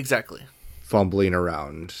 Just Yeah, exactly. fumbling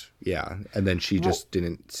around. Yeah, and then she just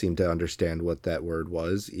didn't seem to understand what that word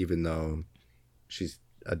was, even though she's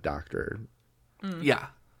a doctor. Yeah.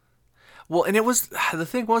 Well, and the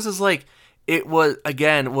thing was like, it was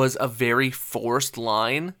a very forced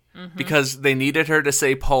line because they needed her to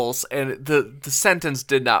say pulse, and the sentence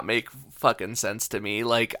did not make fucking sense to me.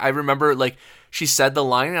 Like, I remember, like, she said the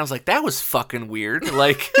line, and I was like, that was fucking weird.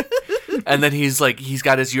 Like, and then he's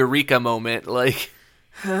got his eureka moment. Like,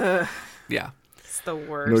 yeah. It's the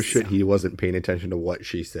worst. No shit, he wasn't paying attention to what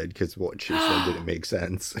she said because what she said didn't make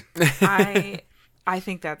sense. I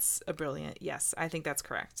think that's a brilliant. Yes, I think that's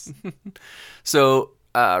correct. So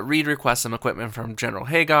Reed requests some equipment from General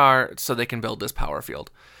Hagar so they can build this power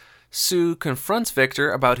field. Sue confronts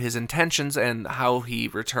Victor about his intentions and how he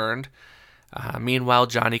returned. Meanwhile,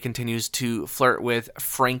 Johnny continues to flirt with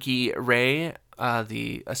Frankie Ray,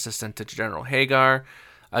 the assistant to General Hagar,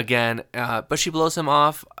 again, but she blows him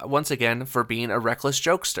off once again for being a reckless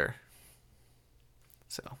jokester.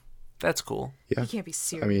 So that's cool. Yeah, You can't be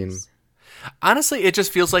serious. I mean, Honestly, it just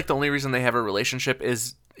feels like the only reason they have a relationship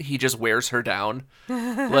is he just wears her down.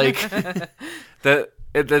 Like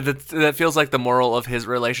that feels like the moral of his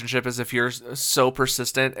relationship is if you're so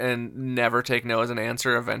persistent and never take no as an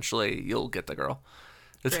answer, eventually you'll get the girl.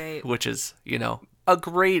 Great. Which is, a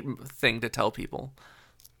great thing to tell people.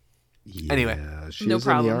 yeah, Anyway. she No is in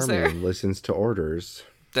the problems army there. and listens to orders.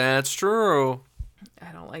 That's true.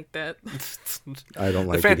 I don't like that. I don't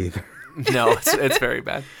like fan- it either. No, it's very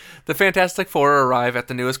bad. The Fantastic Four arrive at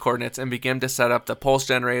the newest coordinates and begin to set up the pulse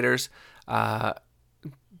generators. Ben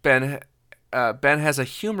has a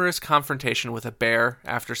humorous confrontation with a bear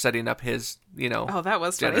after setting up his, Oh, that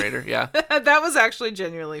was funny. generator. Yeah. That was actually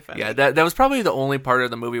genuinely funny. Yeah, that was probably the only part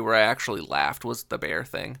of the movie where I actually laughed was the bear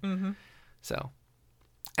thing. Mm-hmm. So,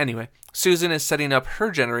 anyway, Susan is setting up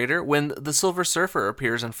her generator when the Silver Surfer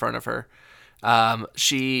appears in front of her.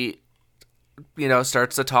 She,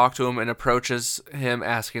 starts to talk to him and approaches him,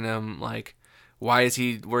 asking him, like, why is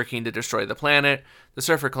he working to destroy the planet? The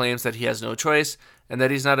Surfer claims that he has no choice and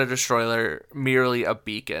that he's not a destroyer, merely a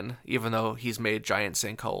beacon, even though he's made giant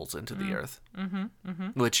sinkholes into the earth.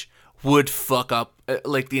 Which would fuck up,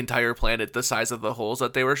 like, the entire planet, the size of the holes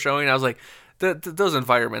that they were showing. I was like, those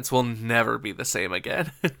environments will never be the same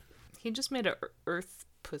again. He just made a earth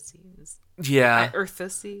pussies. Yeah.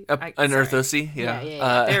 Earthussy. An earthussy, yeah.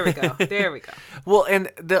 Yeah. There we go. There we go. Well, and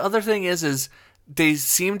the other thing is they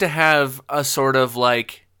seem to have a sort of,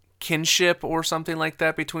 like, kinship or something like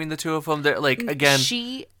that between the two of them. They're, like, again...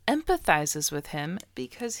 She empathizes with him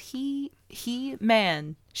because he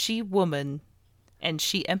man, she woman, and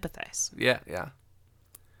she empathize. Yeah.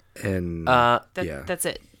 And That's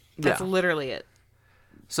it. That's Yeah. literally it.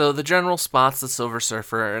 So the general spots the Silver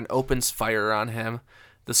Surfer and opens fire on him.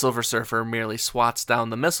 The Silver Surfer merely swats down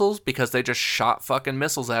the missiles because they just shot fucking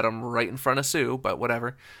missiles at him right in front of Sue, but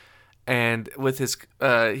whatever. And with his,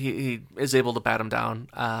 he is able to bat him down.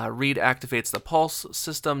 Reed activates the pulse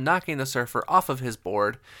system, knocking the Surfer off of his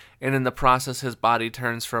board, and in the process, his body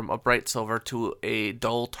turns from a bright silver to a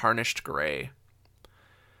dull, tarnished gray.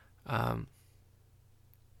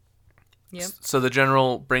 Yep. So the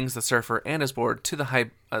general brings the Surfer and his board to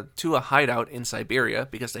a hideout in Siberia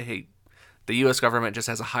because the U.S. government just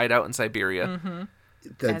has a hideout in Siberia.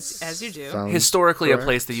 As you do. Historically, a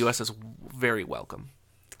place the U.S. is very welcome.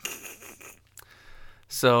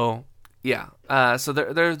 So, yeah. So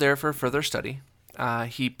they're there for further study.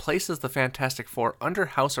 He places the Fantastic Four under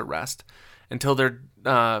house arrest until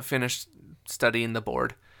they're finished studying the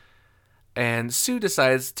board. And Sue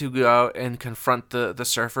decides to go out and confront the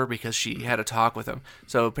surfer because she had a talk with him.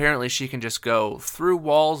 So apparently she can just go through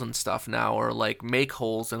walls and stuff now, or like make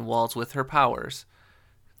holes in walls with her powers.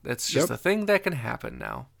 That's just a thing that can happen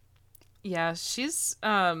now. Yeah, she's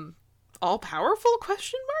all powerful?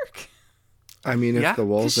 Question mark. I mean, if the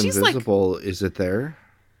wall's 'Cause she's invisible, is it there?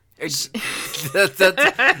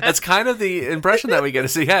 That's kind of the impression that we get to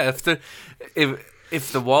see. Yeah,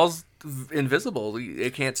 if the wall's invisible,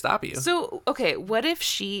 it can't stop you. So, okay, what if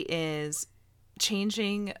she is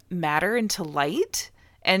changing matter into light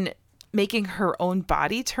and making her own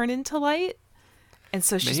body turn into light? And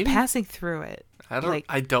so she's Maybe. passing through it.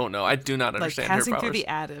 I don't know. I do not understand like passing her powers. through the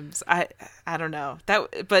atoms. I don't know.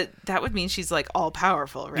 But that would mean she's like all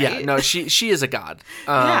powerful, right? Yeah, no, she is a god.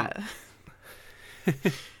 Yeah.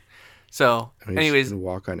 So, I mean, anyways, she can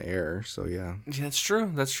walk on air, so yeah. that's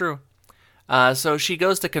true. That's true. So she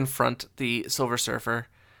goes to confront the Silver Surfer,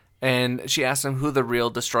 and she asks him who the real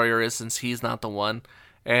destroyer is since he's not the one.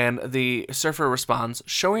 And the surfer responds,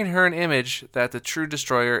 showing her an image that the true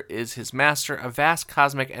destroyer is his master, a vast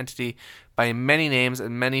cosmic entity by many names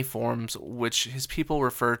and many forms, which his people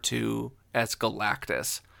refer to as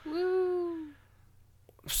Galactus. Woo.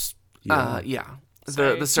 Yeah.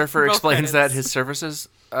 Sorry. The surfer Both explains that credits.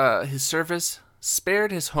 his service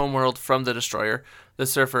spared his homeworld from the destroyer. The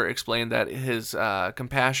surfer explained that his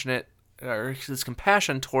compassion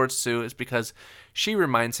towards Sue is because she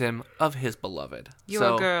reminds him of his beloved.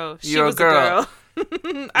 You're a girl. She you're was a girl.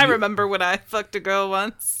 I remember when I fucked a girl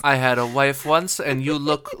once. I had a wife once, and you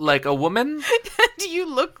look like a woman. Do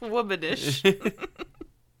you look womanish?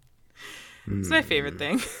 It's my favorite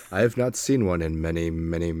thing. I have not seen one in many,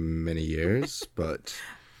 many, many years, but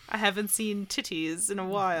I haven't seen titties in a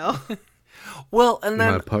while. Well, and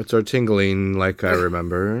my then parts are tingling like I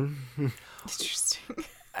remember. Interesting.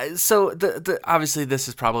 so the obviously this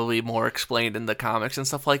is probably more explained in the comics and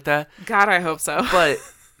stuff like that. God, I hope so. But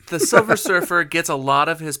the Silver Surfer gets a lot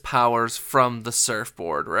of his powers from the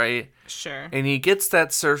surfboard, right? Sure. And he gets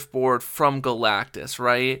that surfboard from Galactus,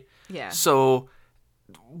 right? Yeah. So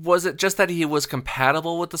was it just that he was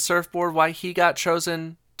compatible with the surfboard why he got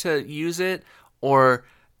chosen to use it? Or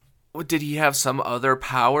did he have some other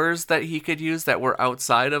powers that he could use that were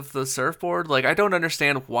outside of the surfboard? Like, I don't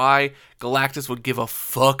understand why Galactus would give a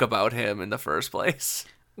fuck about him in the first place.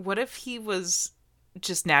 What if he was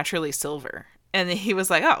just naturally silver? And then he was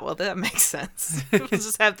like, oh, well, that makes sense. We'll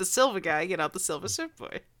just have the silver guy get out the silver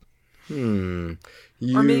surfboard. You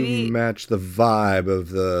Or maybe- match the vibe of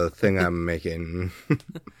the thing I'm making.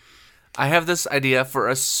 I have this idea for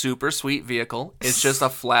a super sweet vehicle. It's just a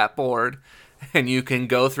flat board, and you can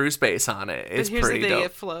go through space on it. It's but here's pretty the thing, dope.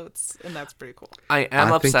 it floats, and that's pretty cool. I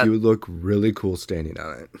am I upset. think you would look really cool standing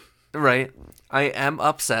on it. Right. I am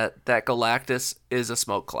upset that Galactus is a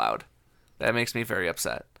smoke cloud. That makes me very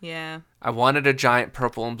upset. Yeah. I wanted a giant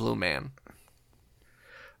purple and blue man.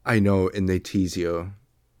 I know, and they tease you.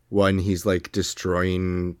 One, he's like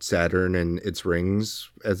destroying Saturn and its rings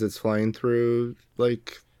as it's flying through,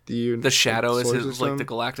 like The shadow is solar his, system. like the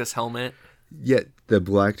Galactus helmet. Yet the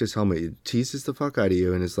Galactus helmet it teases the fuck out of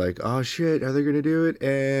you, and it's like, oh shit, are they gonna do it?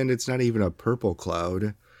 And it's not even a purple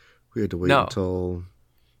cloud. We had to wait No. until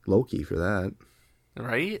Loki for that.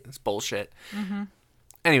 Right? It's bullshit.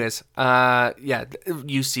 Anyways, yeah,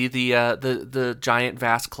 you see the giant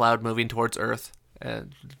vast cloud moving towards Earth,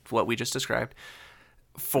 what we just described.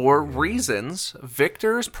 For reasons,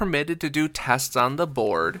 Victor is permitted to do tests on the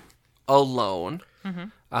board alone.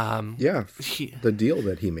 Yeah, He- the deal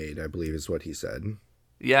that he made, I believe, is what he said.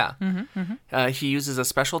 Yeah. He uses a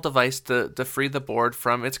special device to free the board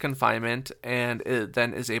from its confinement and it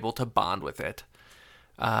then is able to bond with it.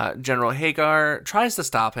 General Hagar tries to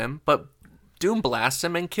stop him, but Doom blasts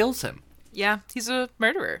him and kills him. Yeah, he's a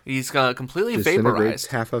murderer. He's completely Disintegrates vaporized.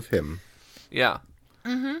 half of him. Yeah.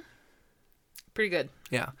 Pretty good.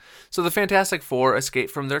 Yeah. So the Fantastic Four escape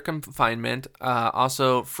from their confinement,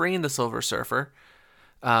 also freeing the Silver Surfer.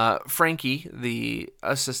 Frankie, the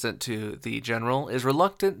assistant to the general, is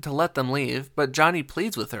reluctant to let them leave, but Johnny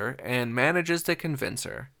pleads with her and manages to convince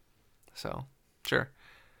her. So, sure.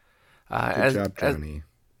 Good job, Johnny.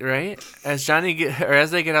 Right? As they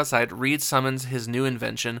get outside, Reed summons his new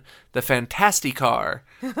invention, the Fantasticar,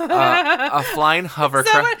 a flying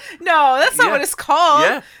hovercraft. No, that's not Yeah. what it's called.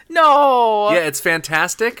 Yeah. No. Yeah, it's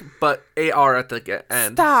fantastic, but AR at the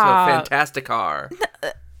end. Stop. So Fantasticar.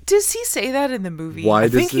 Does he say that in the movie? Why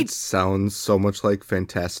does think it he- sound so much like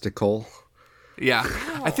fantastical? Yeah,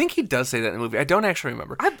 I think he does say that in the movie. I don't actually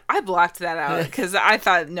remember. I blocked that out because I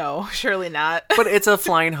thought, no, surely not. But it's a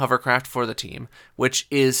flying hovercraft for the team, which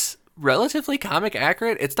is relatively comic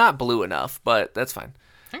accurate. It's not blue enough, but that's fine.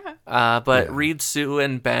 Okay. But Reed, Sue,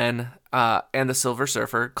 and Ben and the Silver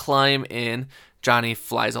Surfer climb in. Johnny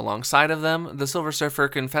flies alongside of them. The Silver Surfer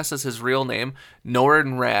confesses his real name,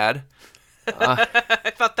 Norrin Rad.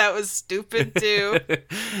 I thought that was stupid, too.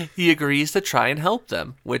 He agrees to try and help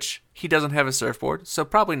them, which he doesn't have a surfboard, so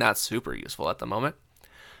probably not super useful at the moment.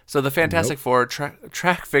 So the Fantastic Four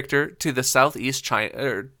track Victor to Southeast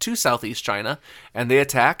China, and they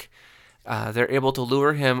attack. They're able to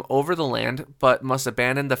lure him over the land, but must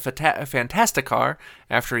abandon the Fantastic Car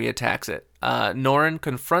after he attacks it. Norrin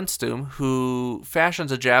confronts Doom, who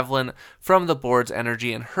fashions a javelin from the board's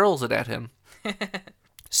energy and hurls it at him.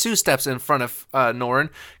 Sue steps in front of Norrin,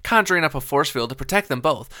 conjuring up a force field to protect them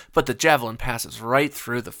both, but the javelin passes right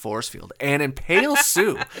through the force field and impales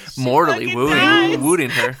Sue, mortally wounding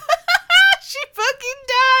her. She fucking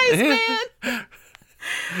dies, man.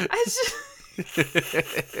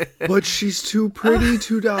 But she's too pretty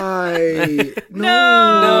to die.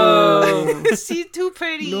 No. She's too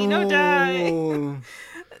pretty. No die.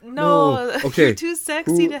 No. Okay. You're too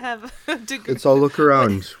sexy to have a degree. Let's all look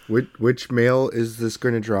around. Which male is this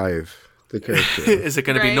going to drive the character? Is it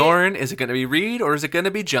going to be Norrin? Is it going to be Reed? Or is it going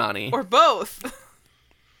to be Johnny? Or both.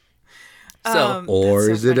 Or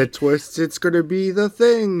is it a twist? It's going to be the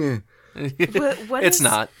Thing. It's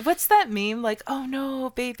not. What's that meme? Like, oh no,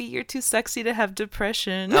 baby, you're too sexy to have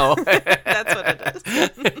depression. Oh. That's what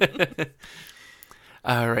it is.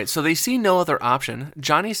 All right, so they see no other option.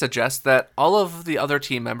 Johnny suggests that all of the other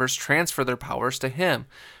team members transfer their powers to him.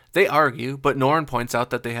 They argue, but Norrin points out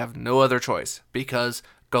that they have no other choice because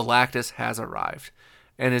Galactus has arrived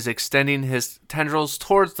and is extending his tendrils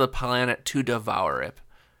towards the planet to devour it.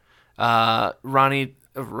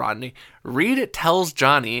 Reed tells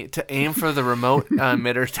Johnny to aim for the remote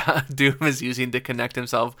emitter Doom is using to connect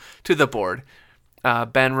himself to the board.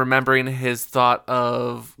 Ben, remembering his thought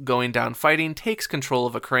of going down fighting, takes control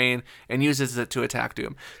of a crane and uses it to attack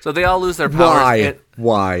Doom. So they all lose their powers.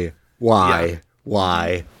 Why?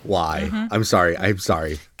 Mm-hmm. I'm sorry.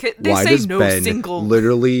 They Why say does no Ben single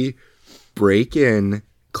literally break in,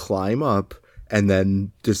 climb up, and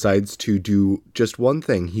then decides to do just one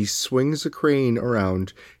thing? He swings a crane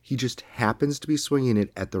around. He just happens to be swinging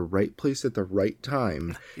it at the right place at the right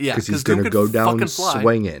time. Yeah, because he's going to go down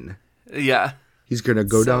swinging. Yeah. He's going to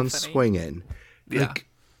go down funny. swinging. Yeah. Like,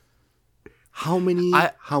 how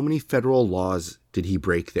many federal laws did he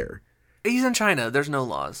break there? He's in China. There's no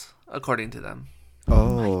laws, according to them.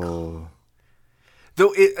 Oh.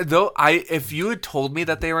 If you had told me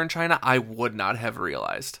that they were in China, I would not have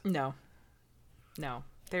realized. No.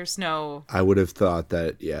 There's no. I would have thought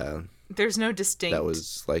that, yeah. There's no distinct. That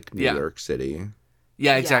was like New York City.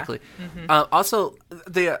 Yeah, exactly. Yeah. Mm-hmm. Also,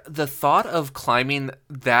 the thought of climbing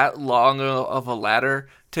that long of a ladder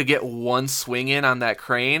to get one swing in on that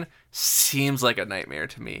crane seems like a nightmare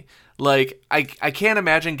to me. Like, I can't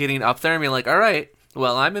imagine getting up there and being like, all right,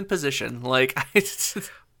 well, I'm in position. Like,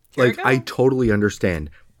 I totally understand.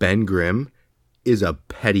 Ben Grimm is a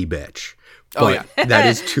petty bitch. But that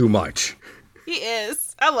is too much. He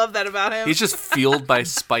is. I love that about him. He's just fueled by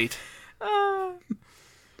spite. Oh,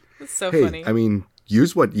 it's so funny. I mean,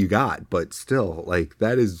 use what you got, but still, like,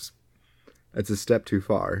 that's a step too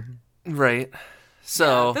far. Right.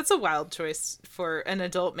 So yeah, that's a wild choice for an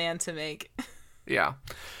adult man to make. Yeah.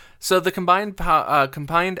 So the combined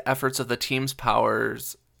efforts of the team's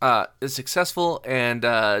powers is successful, and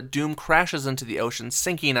Doom crashes into the ocean,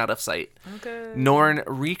 sinking out of sight. Okay. Norrin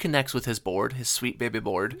reconnects with his board, his sweet baby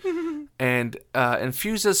board, and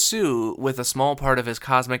infuses Sue with a small part of his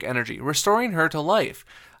cosmic energy, restoring her to life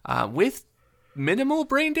with minimal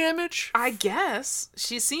brain damage. I guess.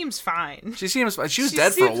 She seems fine. She was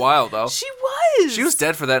dead for a while, though. She was. She was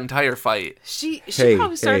dead for that entire fight. She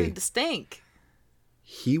probably started to stink.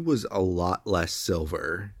 He was a lot less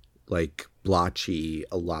silver. Like, blotchy,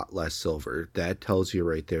 a lot less silver. That tells you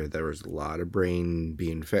right there was a lot of brain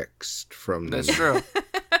being fixed from. That's true.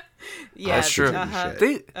 Yeah, that's true. Uh-huh.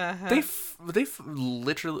 They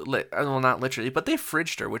literally, well, not literally, but they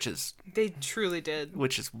fridged her, which is they truly did,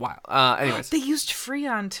 which is wild. Anyways, they used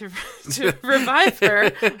Freon to revive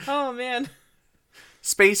her. Oh man,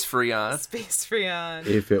 Space Freon. Space Freon.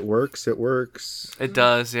 If it works, it works. It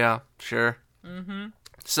does, yeah, sure. Mm-hmm.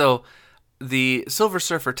 So the Silver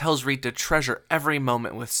Surfer tells Reed to treasure every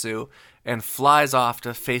moment with Sue and flies off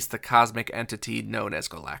to face the cosmic entity known as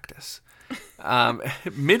Galactus.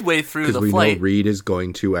 Midway through the flight, we know Reed is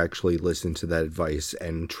going to actually listen to that advice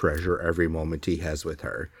and treasure every moment he has with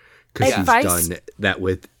her, because he's done that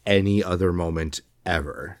with any other moment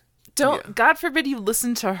ever. Don't, God forbid you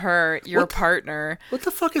listen to her, your partner. What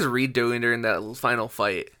the fuck is Reed doing during that final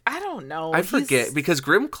fight? I don't know. I forget, because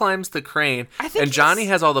Grimm climbs the crane, I think and Johnny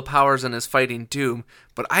has all the powers and is fighting Doom,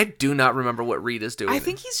 but I do not remember what Reed is doing. I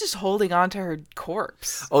think he's just holding on to her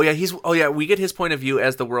corpse. Oh yeah, we get his point of view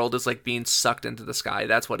as the world is like being sucked into the sky.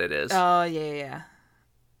 That's what it is. Oh, yeah.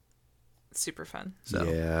 Super fun. So.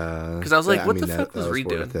 Yeah. Because I was like, what the fuck was Reed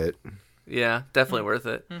doing? It. Yeah, definitely worth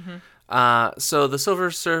it. So the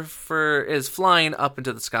Silver Surfer is flying up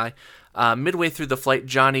into the sky. Midway through the flight,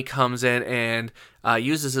 Johnny comes in and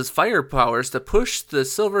uses his fire powers to push the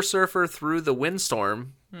Silver Surfer through the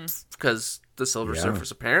windstorm because the Silver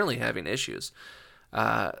Surfer's apparently having issues.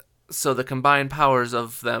 So the combined powers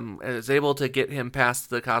of them is able to get him past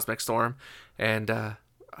the cosmic storm, and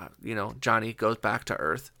Johnny goes back to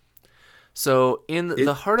Earth. So in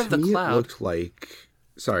the heart of the cloud, it looked like.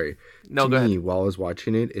 Sorry. No, to go me, ahead. while I was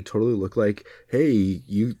watching it, it totally looked like, hey,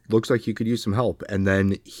 looks like you could use some help. And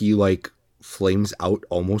then he like flames out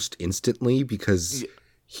almost instantly because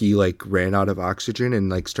he like ran out of oxygen and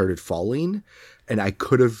like started falling. And I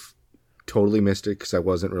could have totally missed it because I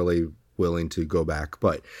wasn't really willing to go back.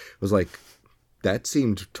 But it was like, that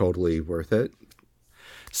seemed totally worth it.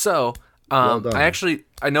 So Well done.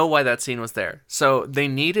 I know why that scene was there. So they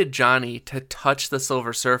needed Johnny to touch the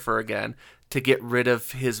Silver Surfer again to get rid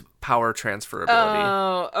of his power transfer ability.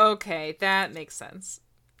 Oh, okay. That makes sense.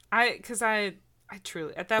 I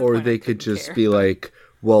truly, at that Or point, they I could couldn't just care. be like,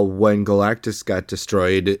 well, when Galactus got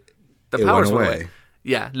destroyed, The it powers went went away. away.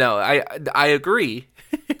 Yeah, no, I agree,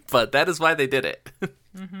 but that is why they did it.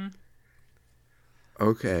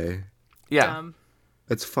 Okay. Yeah,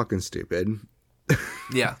 That's fucking stupid.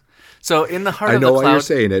 yeah. So in the heart I of know the why cloud, you're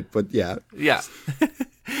saying it, but yeah. yeah.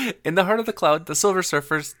 In the heart of the cloud, the Silver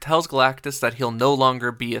Surfer tells Galactus that he'll no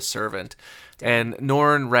longer be a servant. And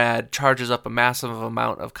Norrin Rad charges up a massive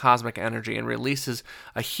amount of cosmic energy and releases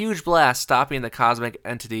a huge blast, stopping the cosmic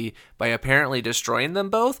entity by apparently destroying them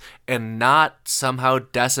both and not somehow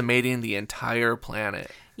decimating the entire planet.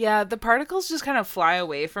 Yeah, the particles just kind of fly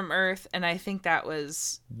away from Earth, and I think that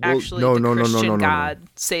was Well, actually no, the no, no, no, Christian no, no, no. God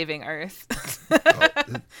saving Earth.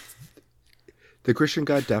 The Christian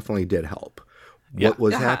God definitely did help. Yeah. What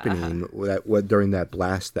was happening during that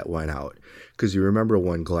blast that went out? Because you remember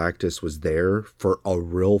when Galactus was there for a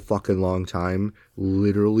real fucking long time,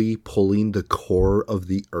 literally pulling the core of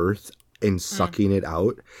the Earth and sucking it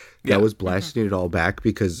out. Yeah. That was blasting it all back,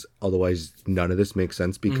 because otherwise none of this makes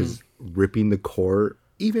sense, because ripping the core,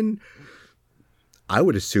 even I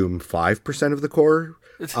would assume 5% of the core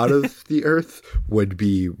out of the Earth would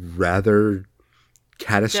be rather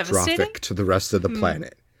catastrophic Devastating? to the rest of the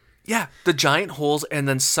planet. Yeah, the giant holes and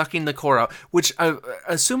then sucking the core out, which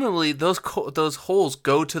assumably those holes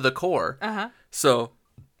go to the core. So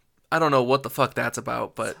I don't know what the fuck that's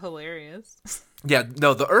about, but Hilarious. yeah,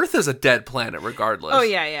 no, the Earth is a dead planet regardless. Oh,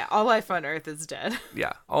 yeah. All life on Earth is dead.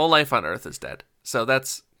 Yeah, all life on Earth is dead. So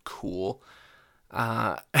that's cool.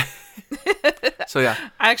 So yeah,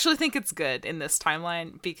 I actually think it's good in this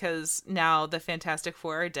timeline because now the Fantastic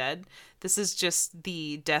Four are dead. This is just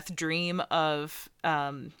the death dream of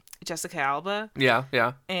Jessica Alba, yeah.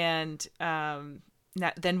 and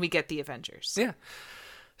then we get the Avengers. Yeah.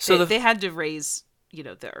 So They had to raise,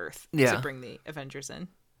 the Earth Yeah. to bring the Avengers in.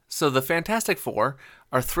 So the Fantastic Four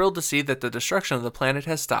are thrilled to see that the destruction of the planet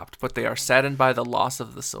has stopped, but they are saddened by the loss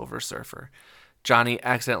of the Silver Surfer. Johnny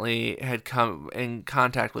accidentally had come in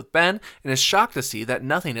contact with Ben and is shocked to see that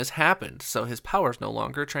nothing has happened, so his powers no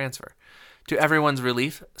longer transfer. To everyone's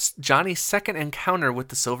relief, Johnny's second encounter with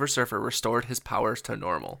the Silver Surfer restored his powers to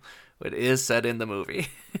normal. It is said in the movie.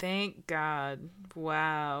 Thank God.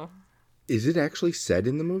 Wow. Is it actually said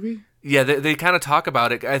in the movie? Yeah, they kind of talk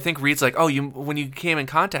about it. I think Reed's like, when you came in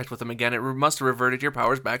contact with him again, it must have reverted your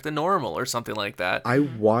powers back to normal or something like that. I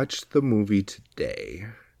watched the movie today.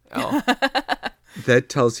 Oh, That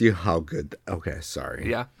tells you how good. Okay, sorry.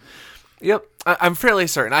 yeah. Yep, I'm fairly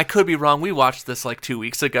certain. I could be wrong. We watched this like 2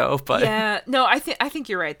 weeks ago, but Yeah. No, I think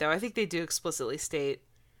you're right though. I think they do explicitly state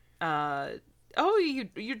you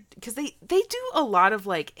because they do a lot of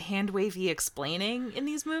like hand wavy explaining in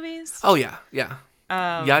these movies. oh yeah.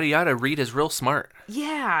 Yada yada. Reed is real smart.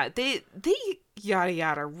 Yeah, they yada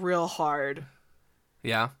yada real hard.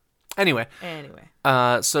 Yeah. Anyway,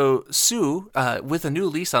 so Sue, with a new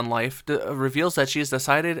lease on life, reveals that she's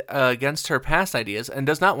decided against her past ideas and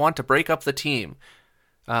does not want to break up the team.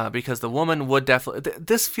 Because the woman would definitely...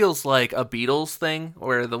 This feels like a Beatles thing,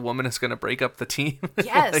 where the woman is going to break up the team.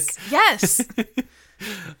 Yes, yes.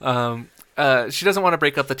 She doesn't want to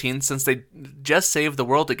break up the team since they just saved the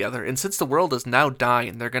world together. And since the world is now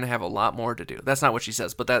dying, they're going to have a lot more to do. That's not what she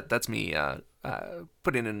says, but that's me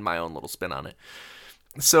putting in my own little spin on it.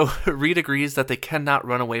 So Reed agrees that they cannot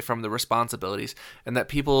run away from the responsibilities and that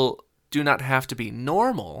people do not have to be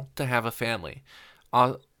normal to have a family.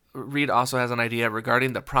 Reed also has an idea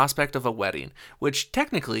regarding the prospect of a wedding, which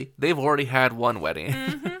technically they've already had one wedding.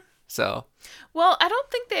 Mm-hmm. So, well, I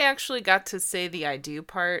don't think they actually got to say the I do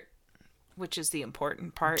part, which is the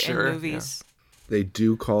important part in movies. Yeah. They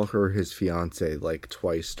do call her his fiance like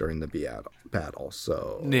twice during the battle.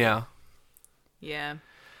 So yeah. Yeah.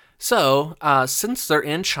 So, since they're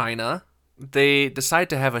in China, they decide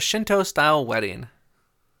to have a Shinto-style wedding.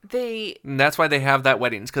 And that's why they have that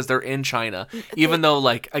wedding, because they're in China. Even though,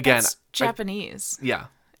 like, again... That's Japanese. Yeah.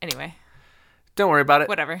 Anyway. Don't worry about it.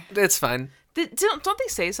 Whatever. It's fine. Don't they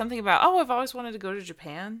say something about, oh, I've always wanted to go to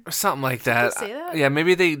Japan? Or something like that. Did they say that? Yeah,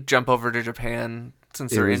 maybe they jump over to Japan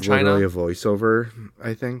since they're in It China. was literally a voiceover,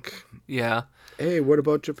 I think. Yeah. Hey, what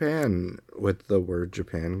about Japan? With the word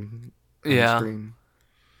Japan on the screen.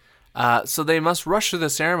 So they must rush through the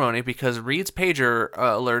ceremony because Reed's pager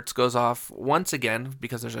alerts goes off once again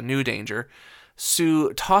because there's a new danger.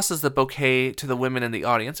 Sue tosses the bouquet to the women in the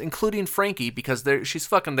audience, including Frankie, because she's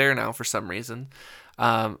fucking there now for some reason,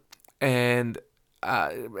 and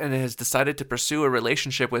has decided to pursue a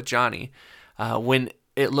relationship with Johnny. When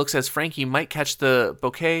it looks as Frankie might catch the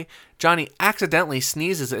bouquet, Johnny accidentally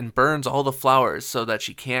sneezes and burns all the flowers so that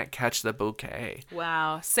she can't catch the bouquet.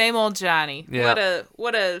 Wow, same old Johnny. Yeah.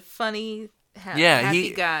 What a funny,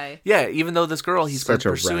 happy guy. Yeah, even though this girl he's such been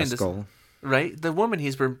a pursuing rascal. this, right? The woman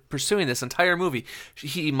he's been pursuing this entire movie,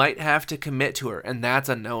 he might have to commit to her, and that's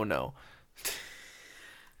a no-no.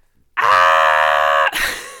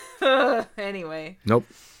 Anyway. Nope.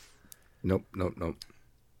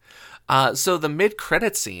 So the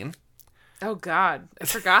mid-credit scene. Oh God, I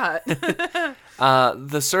forgot.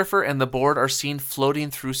 The surfer and the board are seen floating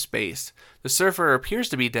through space. The surfer appears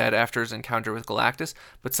to be dead after his encounter with Galactus,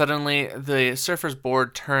 but suddenly the surfer's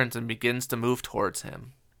board turns and begins to move towards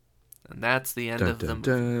him. And that's the end of the movie.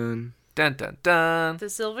 Dun, dun, dun. The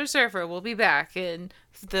Silver Surfer will be back in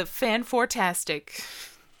the Fan-Four-tastic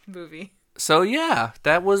movie. So yeah,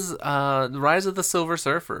 that was The Rise of the Silver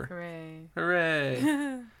Surfer. Hooray.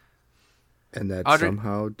 Hooray. And that Audrey?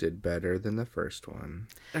 somehow did better than the first one.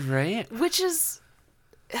 Right? Which is...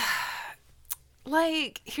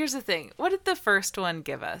 like, here's the thing. What did the first one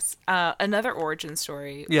give us? Another origin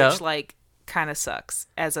story, Yeah. which, like, kind of sucks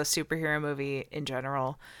as a superhero movie in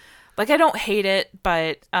general. Like, I don't hate it,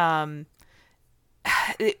 but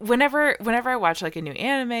whenever I watch, like, a new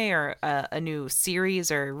anime or a new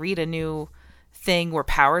series or read a new thing where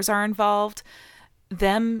powers are involved,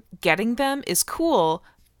 them getting them is cool,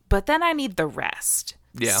 but then I need the rest.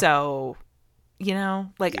 Yeah. So, you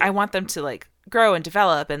know, like, I want them to, like, grow and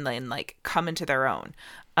develop and then, like, come into their own.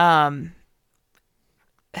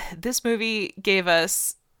 This movie gave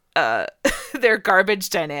us their garbage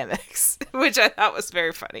dynamics, which I thought was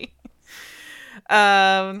very funny.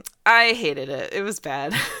 I hated it. It was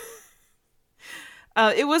bad.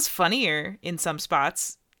 It was funnier in some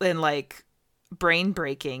spots and, like, brain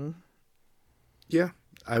breaking. Yeah,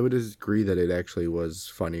 I would agree that it actually was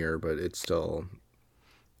funnier, but it's still,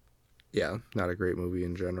 yeah, not a great movie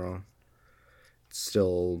in general. It's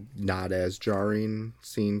still not as jarring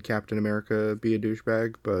seeing Captain America be a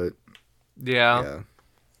douchebag, but Yeah.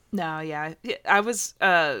 No, yeah. I was,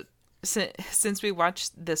 since we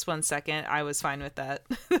watched this one second, I was fine with that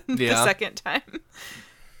the Yeah. second time.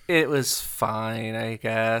 It was fine, I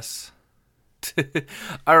guess.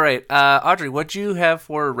 All right. Audrey, what'd you have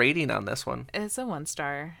for a rating on this one? It's a 1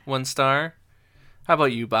 star. 1 star? How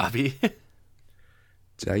about you, Bobby?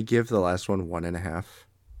 did I give the last one 1.5?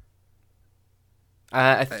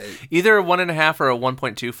 Either a 1.5 or a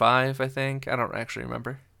 1.25, I think. I don't actually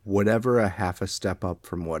remember. Whatever a half a step up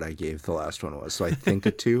from what I gave the last one was. So I think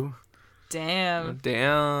a 2. Damn.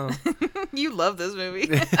 Damn. You love this movie.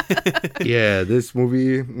 Yeah, this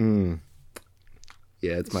movie,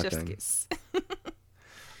 yeah, it's my Chef's thing. kiss.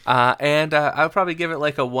 And I would probably give it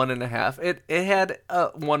like a 1.5. It had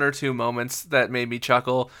 1 or 2 moments that made me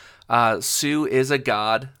chuckle. Sue is a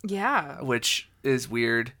god, Yeah. which is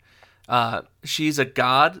weird. She's a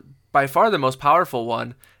god, by far the most powerful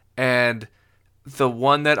one, and the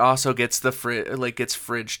one that also gets gets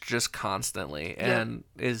fridged just constantly, and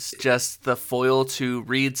is just the foil to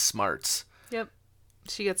Reed's smarts. Yep.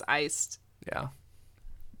 She gets iced. Yeah.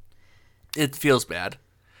 It feels bad.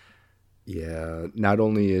 Yeah, not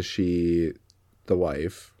only is she the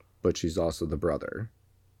wife, but she's also the brother.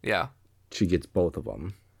 Yeah. She gets both of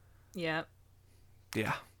them. Yep.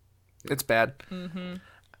 Yeah. It's bad. Mm-hmm.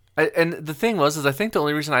 And the thing is I think the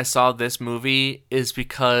only reason I saw this movie is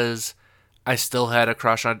because I still had a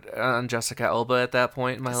crush on Jessica Alba at that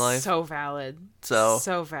point in my life. So valid.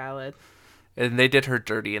 So valid. And they did her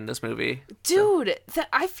dirty in this movie. Dude,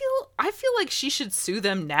 I feel like she should sue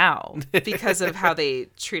them now because of how they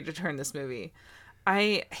treated her in this movie.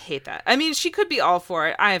 I hate that. I mean, she could be all for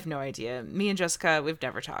it. I have no idea. Me and Jessica, we've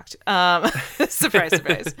never talked. Surprise,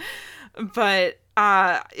 surprise. But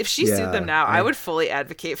if she sued them now, I would fully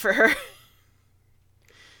advocate for her.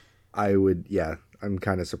 I would, yeah. I'm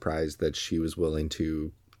kind of surprised that she was willing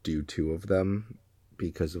to do 2 of them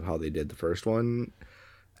because of how they did the first one.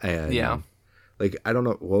 And like, I don't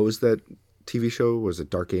know, what was that TV show? Was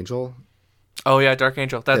it Dark Angel? Oh yeah, Dark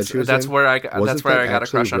Angel. That's where I got a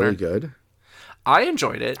crush on her. Really good. I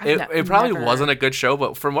enjoyed it. It probably wasn't a good show,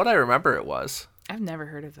 but from what I remember, it was. I've never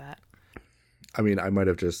heard of that. I mean, I might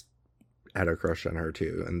have just had a crush on her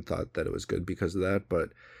too and thought that it was good because of that. But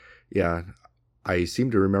yeah, I seem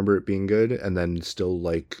to remember it being good and then still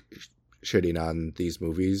like shitting on these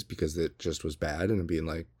movies because it just was bad and being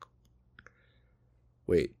like,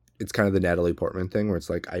 wait, it's kind of the Natalie Portman thing where it's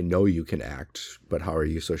like, I know you can act, but how are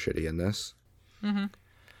you so shitty in this?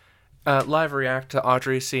 Mm-hmm. Live react to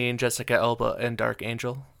Audrey seeing Jessica Alba in Dark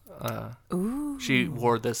Angel. Ooh. She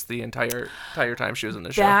wore this the entire time she was in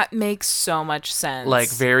the show. That makes so much sense. Like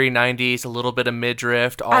very 90s, a little bit of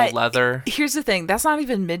midriff, all leather. Here's the thing. That's not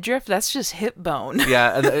even midriff. That's just hip bone.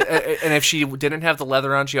 Yeah. And if she didn't have the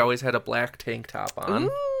leather on, she always had a black tank top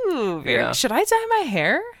on. Ooh. Should I dye my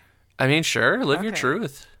hair? I mean, sure. Live your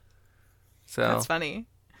truth. So that's funny.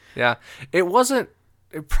 Yeah. It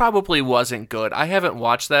probably wasn't good. I haven't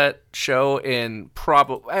watched that show in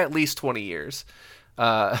probably at least 20 years.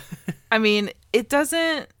 I mean,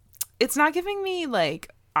 it's not giving me like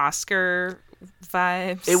Oscar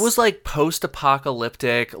vibes. It was like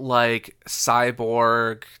post-apocalyptic, like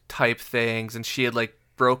cyborg type things, and she had like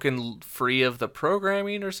broken free of the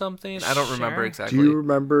programming or something. I don't remember exactly.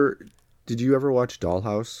 Did you ever watch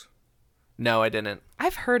Dollhouse? No, I didn't.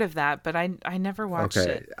 I've heard of that, but I never watched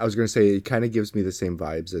it. I was going to say it kind of gives me the same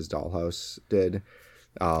vibes as Dollhouse did.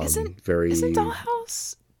 Isn't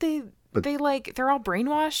Dollhouse? They're all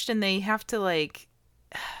brainwashed and they have to like.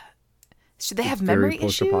 Should they have memory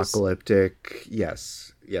issues? Post-apocalyptic.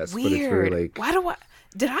 Yes. Weird. But it's very like.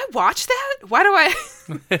 Did I watch that? Why do I?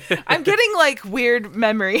 I'm getting like weird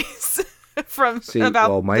memories from about.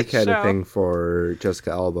 Well, Mike the had show. a thing for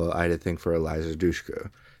Jessica Alba. I had a thing for Eliza Dushku.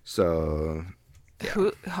 So. Yeah,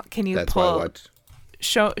 who can you that's pull? why I watched.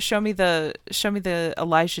 Show me the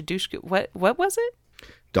Elijah Dushku. What was it?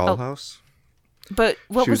 Dollhouse. But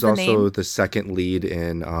what was the name? She was also the second lead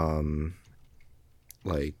in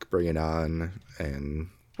like Bring It On and.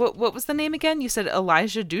 What was the name again? You said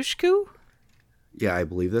Elijah Dushku? Yeah, I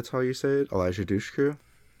believe that's how you say it, Elijah Dushku.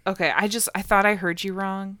 Okay, I thought I heard you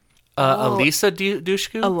wrong. Elisa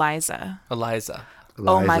Dushku? Eliza.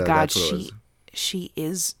 Oh my God, she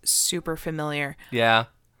is super familiar. Yeah.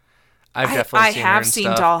 I've definitely seen her in seen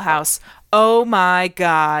stuff. Dollhouse. Oh my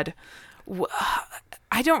God.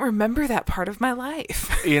 I don't remember that part of my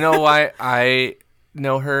life. You know why I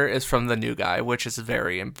know her is from The New Guy, which is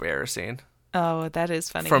very embarrassing. Oh, that is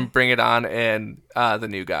funny. From Bring It On and The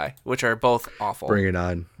New Guy, which are both awful. Bring It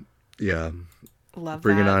On. Yeah. Love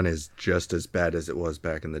Bring that. It On is just as bad as it was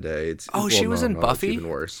back in the day. She was in Buffy? It's even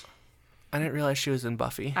worse. I didn't realize she was in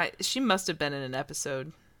Buffy. She must have been in an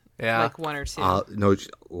episode. Yeah. Like 1 or 2. No,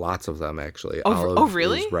 lots of them actually. Oh,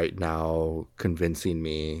 really? Is right now convincing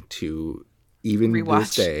me to even Rewatch.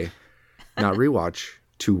 this day, not rewatch,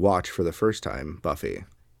 to watch for the first time Buffy.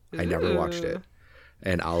 I never watched it.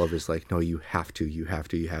 And Olive is like, no, you have to.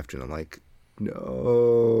 And I'm like,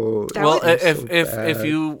 no. Well,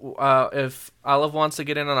 if Olive wants to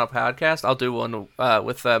get in on a podcast, I'll do one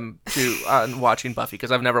with them too on watching Buffy,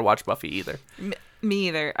 because I've never watched Buffy either. Me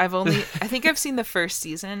either. I think I've seen the first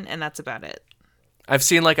season, and that's about it. I've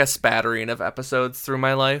seen like a spattering of episodes through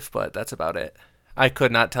my life, but that's about it. I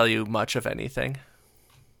could not tell you much of anything.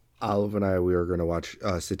 Olive and I, we were going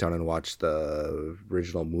to sit down and watch the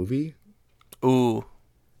original movie. Ooh,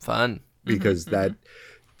 fun. Because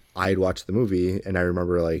I'd watched the movie, and I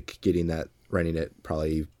remember like renting it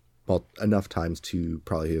probably enough times to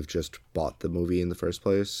probably have just bought the movie in the first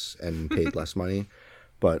place and paid less money.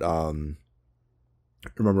 But I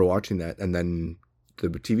remember watching that, and then the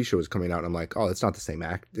TV show was coming out, and I'm like, oh, it's not the same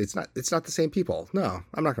act. It's not the same people. No,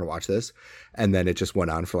 I'm not going to watch this. And then it just went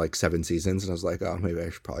on for like 7 seasons, and I was like, oh, maybe I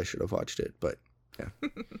probably should have watched it. But yeah.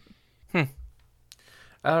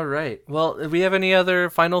 All right. Well, do we have any other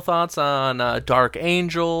final thoughts on Dark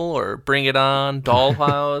Angel or Bring It On,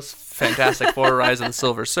 Dollhouse, Fantastic Four: Rise of the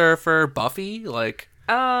Silver Surfer, Buffy?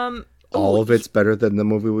 All of it's better than the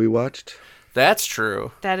movie we watched. That's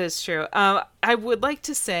true. That is true. I would like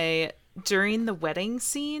to say during the wedding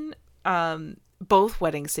scene, both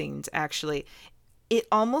wedding scenes actually, it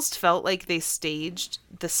almost felt like they staged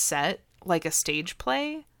the set like a stage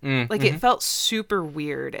play. Like it felt super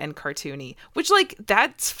weird and cartoony, which like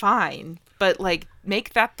that's fine, but like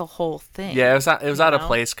make that the whole thing. Yeah, it was out of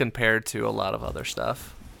place compared to a lot of other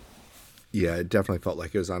stuff. Yeah, it definitely felt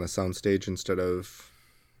like it was on a soundstage instead of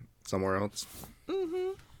somewhere else.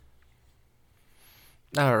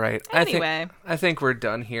 All right. Anyway. I think we're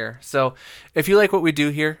done here. So if you like what we do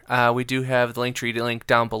here, we do have the Linktree link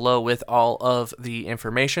down below with all of the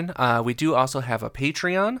information. We do also have a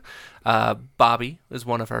Patreon. Bobby is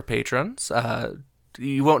one of our patrons.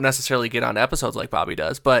 You won't necessarily get on episodes like Bobby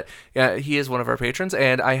does, but he is one of our patrons,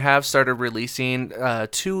 and I have started releasing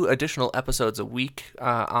 2 additional episodes a week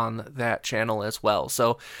on that channel as well.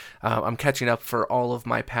 So I'm catching up for all of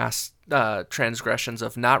my past transgressions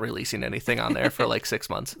of not releasing anything on there for like 6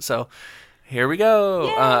 months. So here we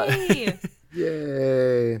go. Yay!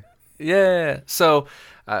 Yay! Yeah. So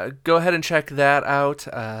go ahead and check that out.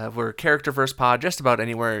 We're Characterverse Pod just about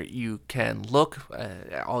anywhere you can look.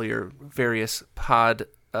 All your various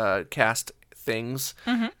podcast things.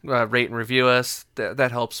 Rate and review us.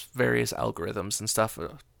 That helps various algorithms and stuff.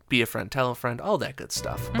 Be a friend, tell a friend, all that good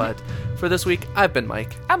stuff. But for this week, I've been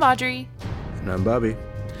Mike. I'm Audrey. And I'm Bobby.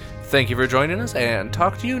 Thank you for joining us, and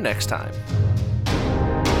talk to you next time.